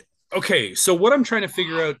 would okay, so what I'm trying to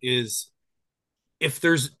figure out is if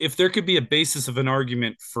there could be a basis of an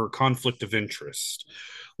argument for conflict of interest.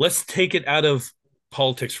 Let's take it out of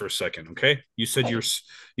politics for a second, okay? You said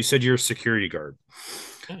you're a security guard.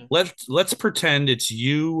 Let's pretend it's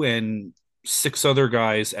you and six other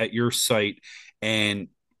guys at your site, and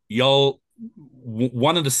y'all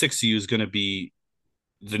one of the six of you is going to be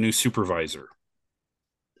the new supervisor.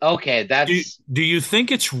 Okay, do, that's do you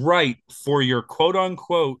think it's right for your quote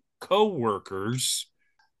unquote co-workers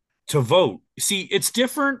to vote? See, it's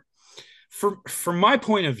different from my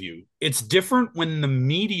point of view. It's different when the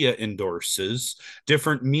media endorses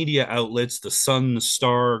different media outlets, the Sun, the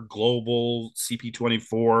Star, Global,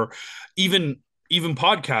 CP24, even even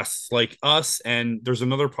podcasts like us, and there's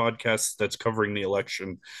another podcast that's covering the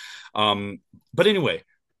election. But anyway,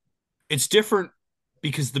 it's different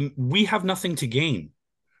because we have nothing to gain.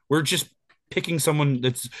 We're just picking someone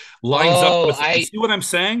that's lines up oh, with. You I see what I'm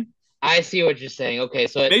saying? I see what you're saying. Okay,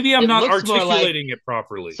 so Maybe I'm it not looks more like articulating it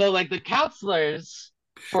properly. so like the counselors,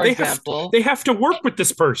 for They have example. they have to work with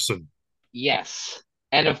this person. Yes.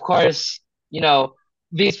 And of course, you know,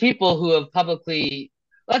 these people who have publicly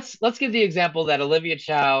let's give the example that Olivia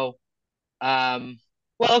Chow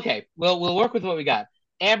well, okay, we'll work with what we got.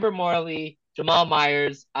 Amber Morley, Jamal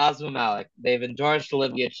Myers, Ozma Malik. They've endorsed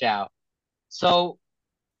Olivia Chow. So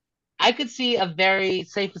I could see a very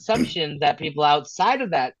safe assumption that people outside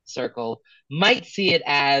of that circle might see it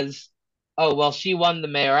as, oh, well, she won the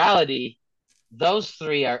mayoralty. Those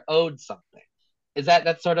three are owed something. Is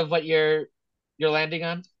that's sort of what you're landing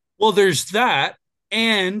on? Well, there's that,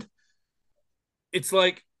 and it's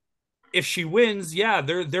like if she wins, yeah,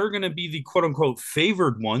 they're going to be the quote unquote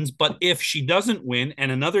favored ones. But if she doesn't win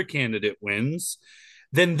and another candidate wins,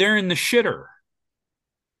 then they're in the shitter.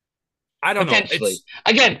 I don't know. Potentially. It's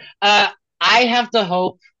Again, I have to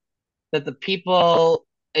hope that the people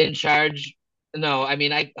in charge. No, I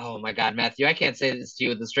mean, oh my God, Matthew, I can't say this to you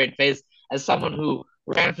with a straight face. As someone who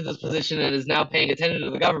ran for this position and is now paying attention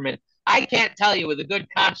to the government, I can't tell you with a good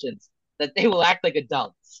conscience that they will act like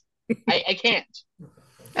adults. I can't.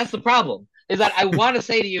 That's the problem. Is that I want to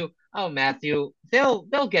say to you, oh Matthew, they'll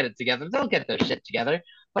get it together. They'll get their shit together.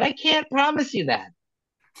 But I can't promise you that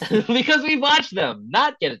because we've watched them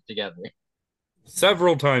not get it together.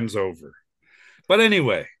 several times over. But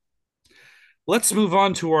anyway, let's move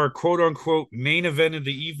on to our quote unquote main event of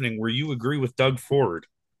the evening where you agree with Doug Ford.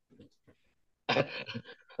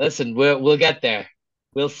 Listen, we'll get there.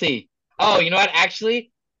 We'll see. Oh, you know what?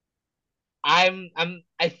 Actually,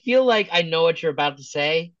 I feel like I know what you're about to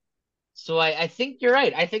say. So I think you're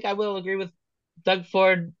right. I think I will agree with Doug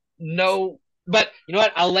Ford. No, but you know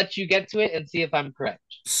what? I'll let you get to it and see if I'm correct.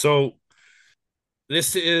 So,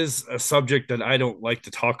 this is a subject that I don't like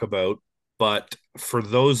to talk about, but for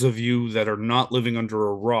those of you that are not living under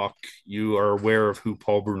a rock, you are aware of who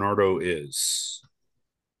Paul Bernardo is.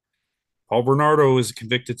 Paul Bernardo is a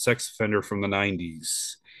convicted sex offender from the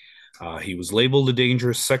 90s. He was labeled a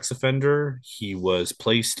dangerous sex offender. He was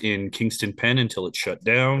placed in Kingston Pen until it shut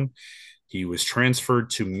down. He was transferred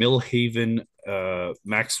to Millhaven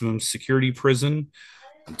Maximum Security Prison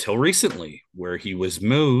until recently, where he was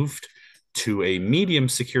moved to a medium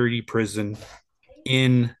security prison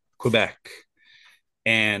in Quebec.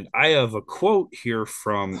 And I have a quote here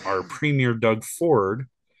from our Premier Doug Ford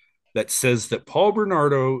that says that Paul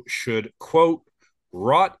Bernardo should, quote,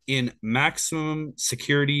 rot in maximum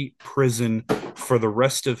security prison for the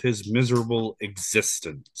rest of his miserable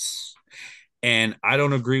existence. And I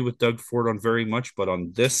don't agree with Doug Ford on very much, but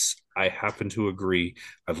on this, I happen to agree.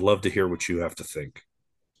 I'd love to hear what you have to think.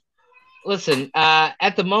 Listen,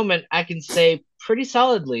 at the moment, I can say pretty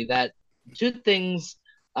solidly that two things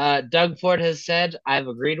Doug Ford has said I've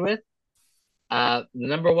agreed with.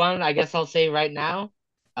 Number one, I guess I'll say right now,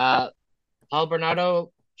 uh, Paul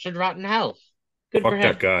Bernardo should rot in hell. Good for Fuck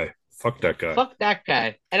that him. guy. Fuck that guy. Fuck that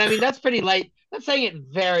guy. And I mean, that's pretty light. That's saying it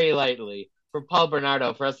very lightly for Paul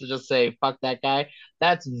Bernardo for us to just say, fuck that guy.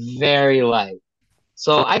 That's very light.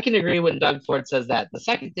 So I can agree when Doug Ford says that. The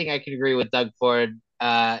second thing I can agree with Doug Ford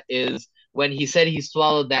is when he said he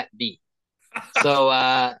swallowed that bee. So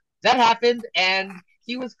that happened, and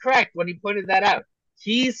he was correct when he pointed that out.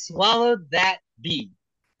 He swallowed that bee.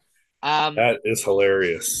 That is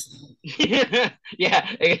hilarious. yeah,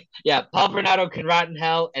 yeah. Paul Bernardo can rot in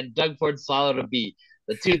hell, and Doug Ford swallowed a bee.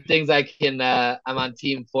 The two things I'm on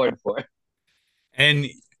Team Ford for. And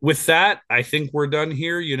with that, I think we're done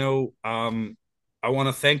here. I want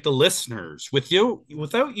to thank the listeners.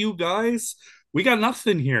 Without you guys, we got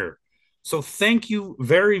nothing here. So thank you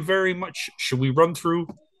very, very much. Should we run through?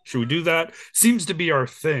 Should we do that? Seems to be our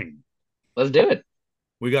thing. Let's do it.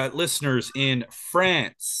 We got listeners in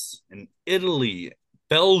France and Italy,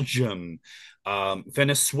 Belgium,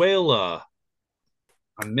 Venezuela.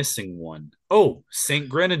 I'm missing one. Oh, St.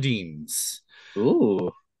 Grenadines.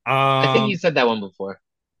 Ooh. I think you said that one before.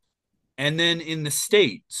 And then in the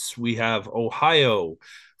States, we have Ohio, We always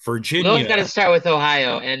got Virginia. to start with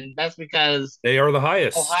Ohio, and that's because They are the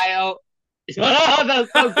highest. Ohio. Oh,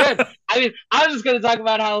 that's so good. I mean, I was just going to talk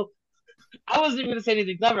about how I wasn't even going to say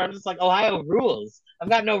anything clever. I'm just like, Ohio rules. I've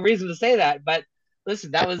got no reason to say that, but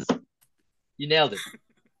listen, you nailed it.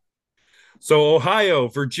 So Ohio,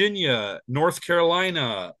 Virginia, North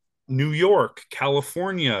Carolina, New York,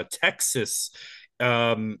 California, Texas,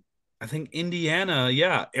 I think Indiana,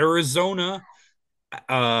 yeah, Arizona,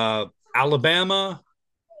 Alabama,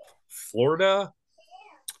 Florida,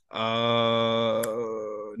 uh,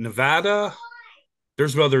 Nevada.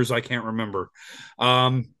 There's others I can't remember.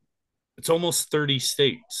 It's almost 30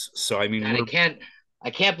 states. So I mean, And I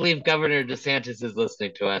can't believe Governor DeSantis is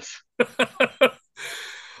listening to us.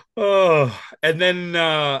 Oh, and then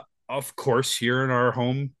of course here in our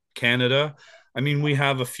home Canada, I mean we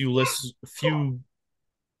have a few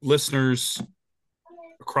listeners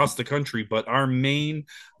across the country, but our main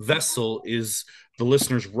vessel is the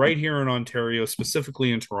listeners right here in Ontario,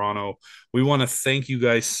 specifically in Toronto. We want to thank you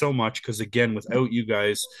guys so much because, again, without you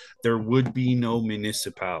guys, there would be no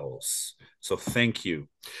municipals. So thank you.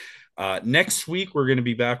 Next week, we're going to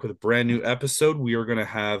be back with a brand new episode. We are going to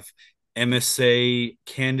have MSA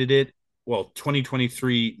candidate,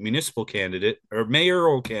 2023 municipal candidate or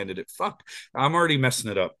mayoral candidate. Fuck, I'm already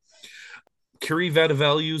messing it up. Kiri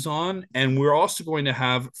Vadavelu's on, and we're also going to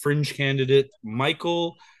have fringe candidate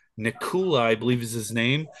Michael Nikula, I believe is his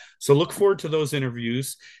name. So look forward to those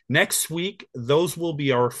interviews. Next week, those will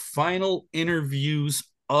be our final interviews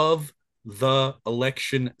of the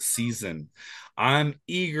election season. I'm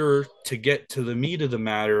eager to get to the meat of the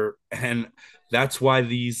matter, and that's why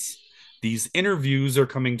these interviews are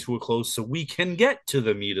coming to a close so we can get to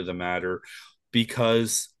the meat of the matter,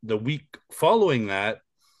 because the week following that,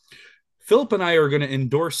 Philip and I are going to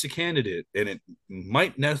endorse a candidate, and it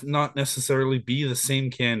might not necessarily be the same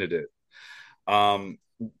candidate. And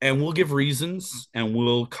we'll give reasons, and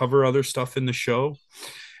we'll cover other stuff in the show.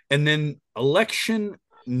 And then election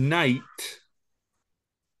night,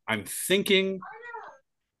 I'm thinking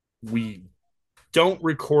we don't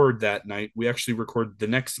record that night. We actually record the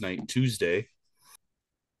next night, Tuesday.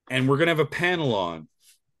 And we're going to have a panel on.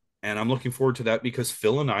 And I'm looking forward to that because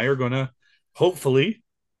Phil and I are going to hopefully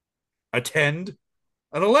attend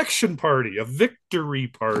an election party, a victory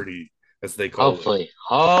party, as they call it.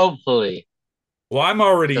 Hopefully. Well, I'm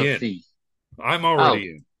already in. I'm already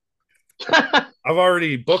in. I've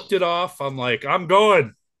already booked it off. I'm like, I'm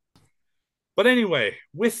going. But anyway,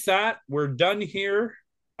 with that, we're done here.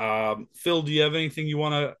 Phil, do you have anything you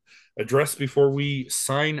want to address before we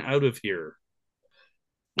sign out of here?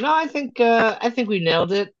 No, I think we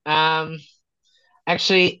nailed it.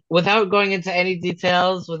 Actually, without going into any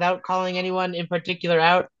details, without calling anyone in particular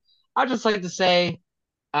out, I'd just like to say,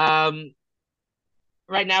 right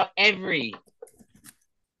now,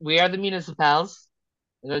 we are the municipals.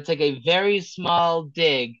 I'm going to take a very small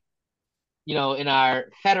dig, in our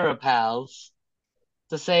federal pals,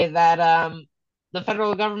 to say that the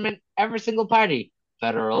federal government, every single party,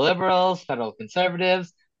 federal liberals, federal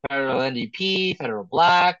conservatives, federal NDP, federal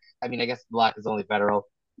black, I mean, I guess black is only federal,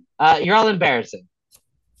 you're all embarrassing.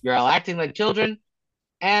 You're all acting like children,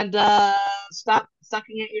 and stop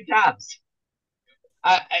sucking at your jobs.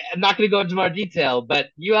 I'm not going to go into more detail, but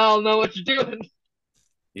you all know what you're doing.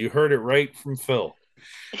 You heard it right from Phil.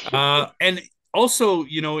 And also,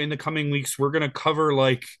 in the coming weeks, we're going to cover,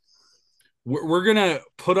 we're going to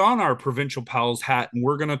put on our provincial pals hat, and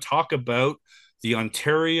we're going to talk about the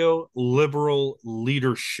Ontario Liberal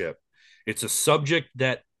leadership. It's a subject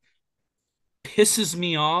that pisses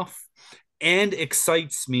me off and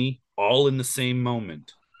excites me all in the same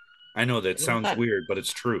moment. I know that sounds weird, but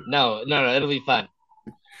it's true. No, it'll be fun.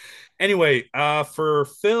 Anyway, for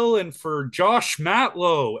Phil and for Josh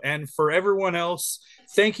Matlow and for everyone else,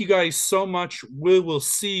 thank you guys so much. We will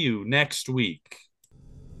see you next week.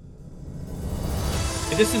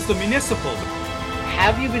 And this is the municipal.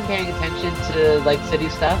 Have you been paying attention to city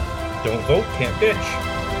stuff? Don't vote, can't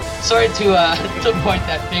bitch. Sorry to point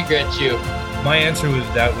that finger at you. My answer would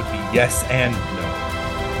be yes and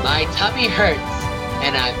no. My tummy hurts,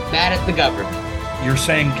 and I'm mad at the government. You're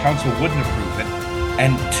saying council wouldn't approve it,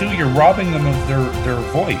 and two, you're robbing them of their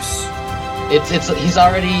voice. He's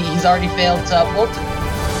already failed to uphold it.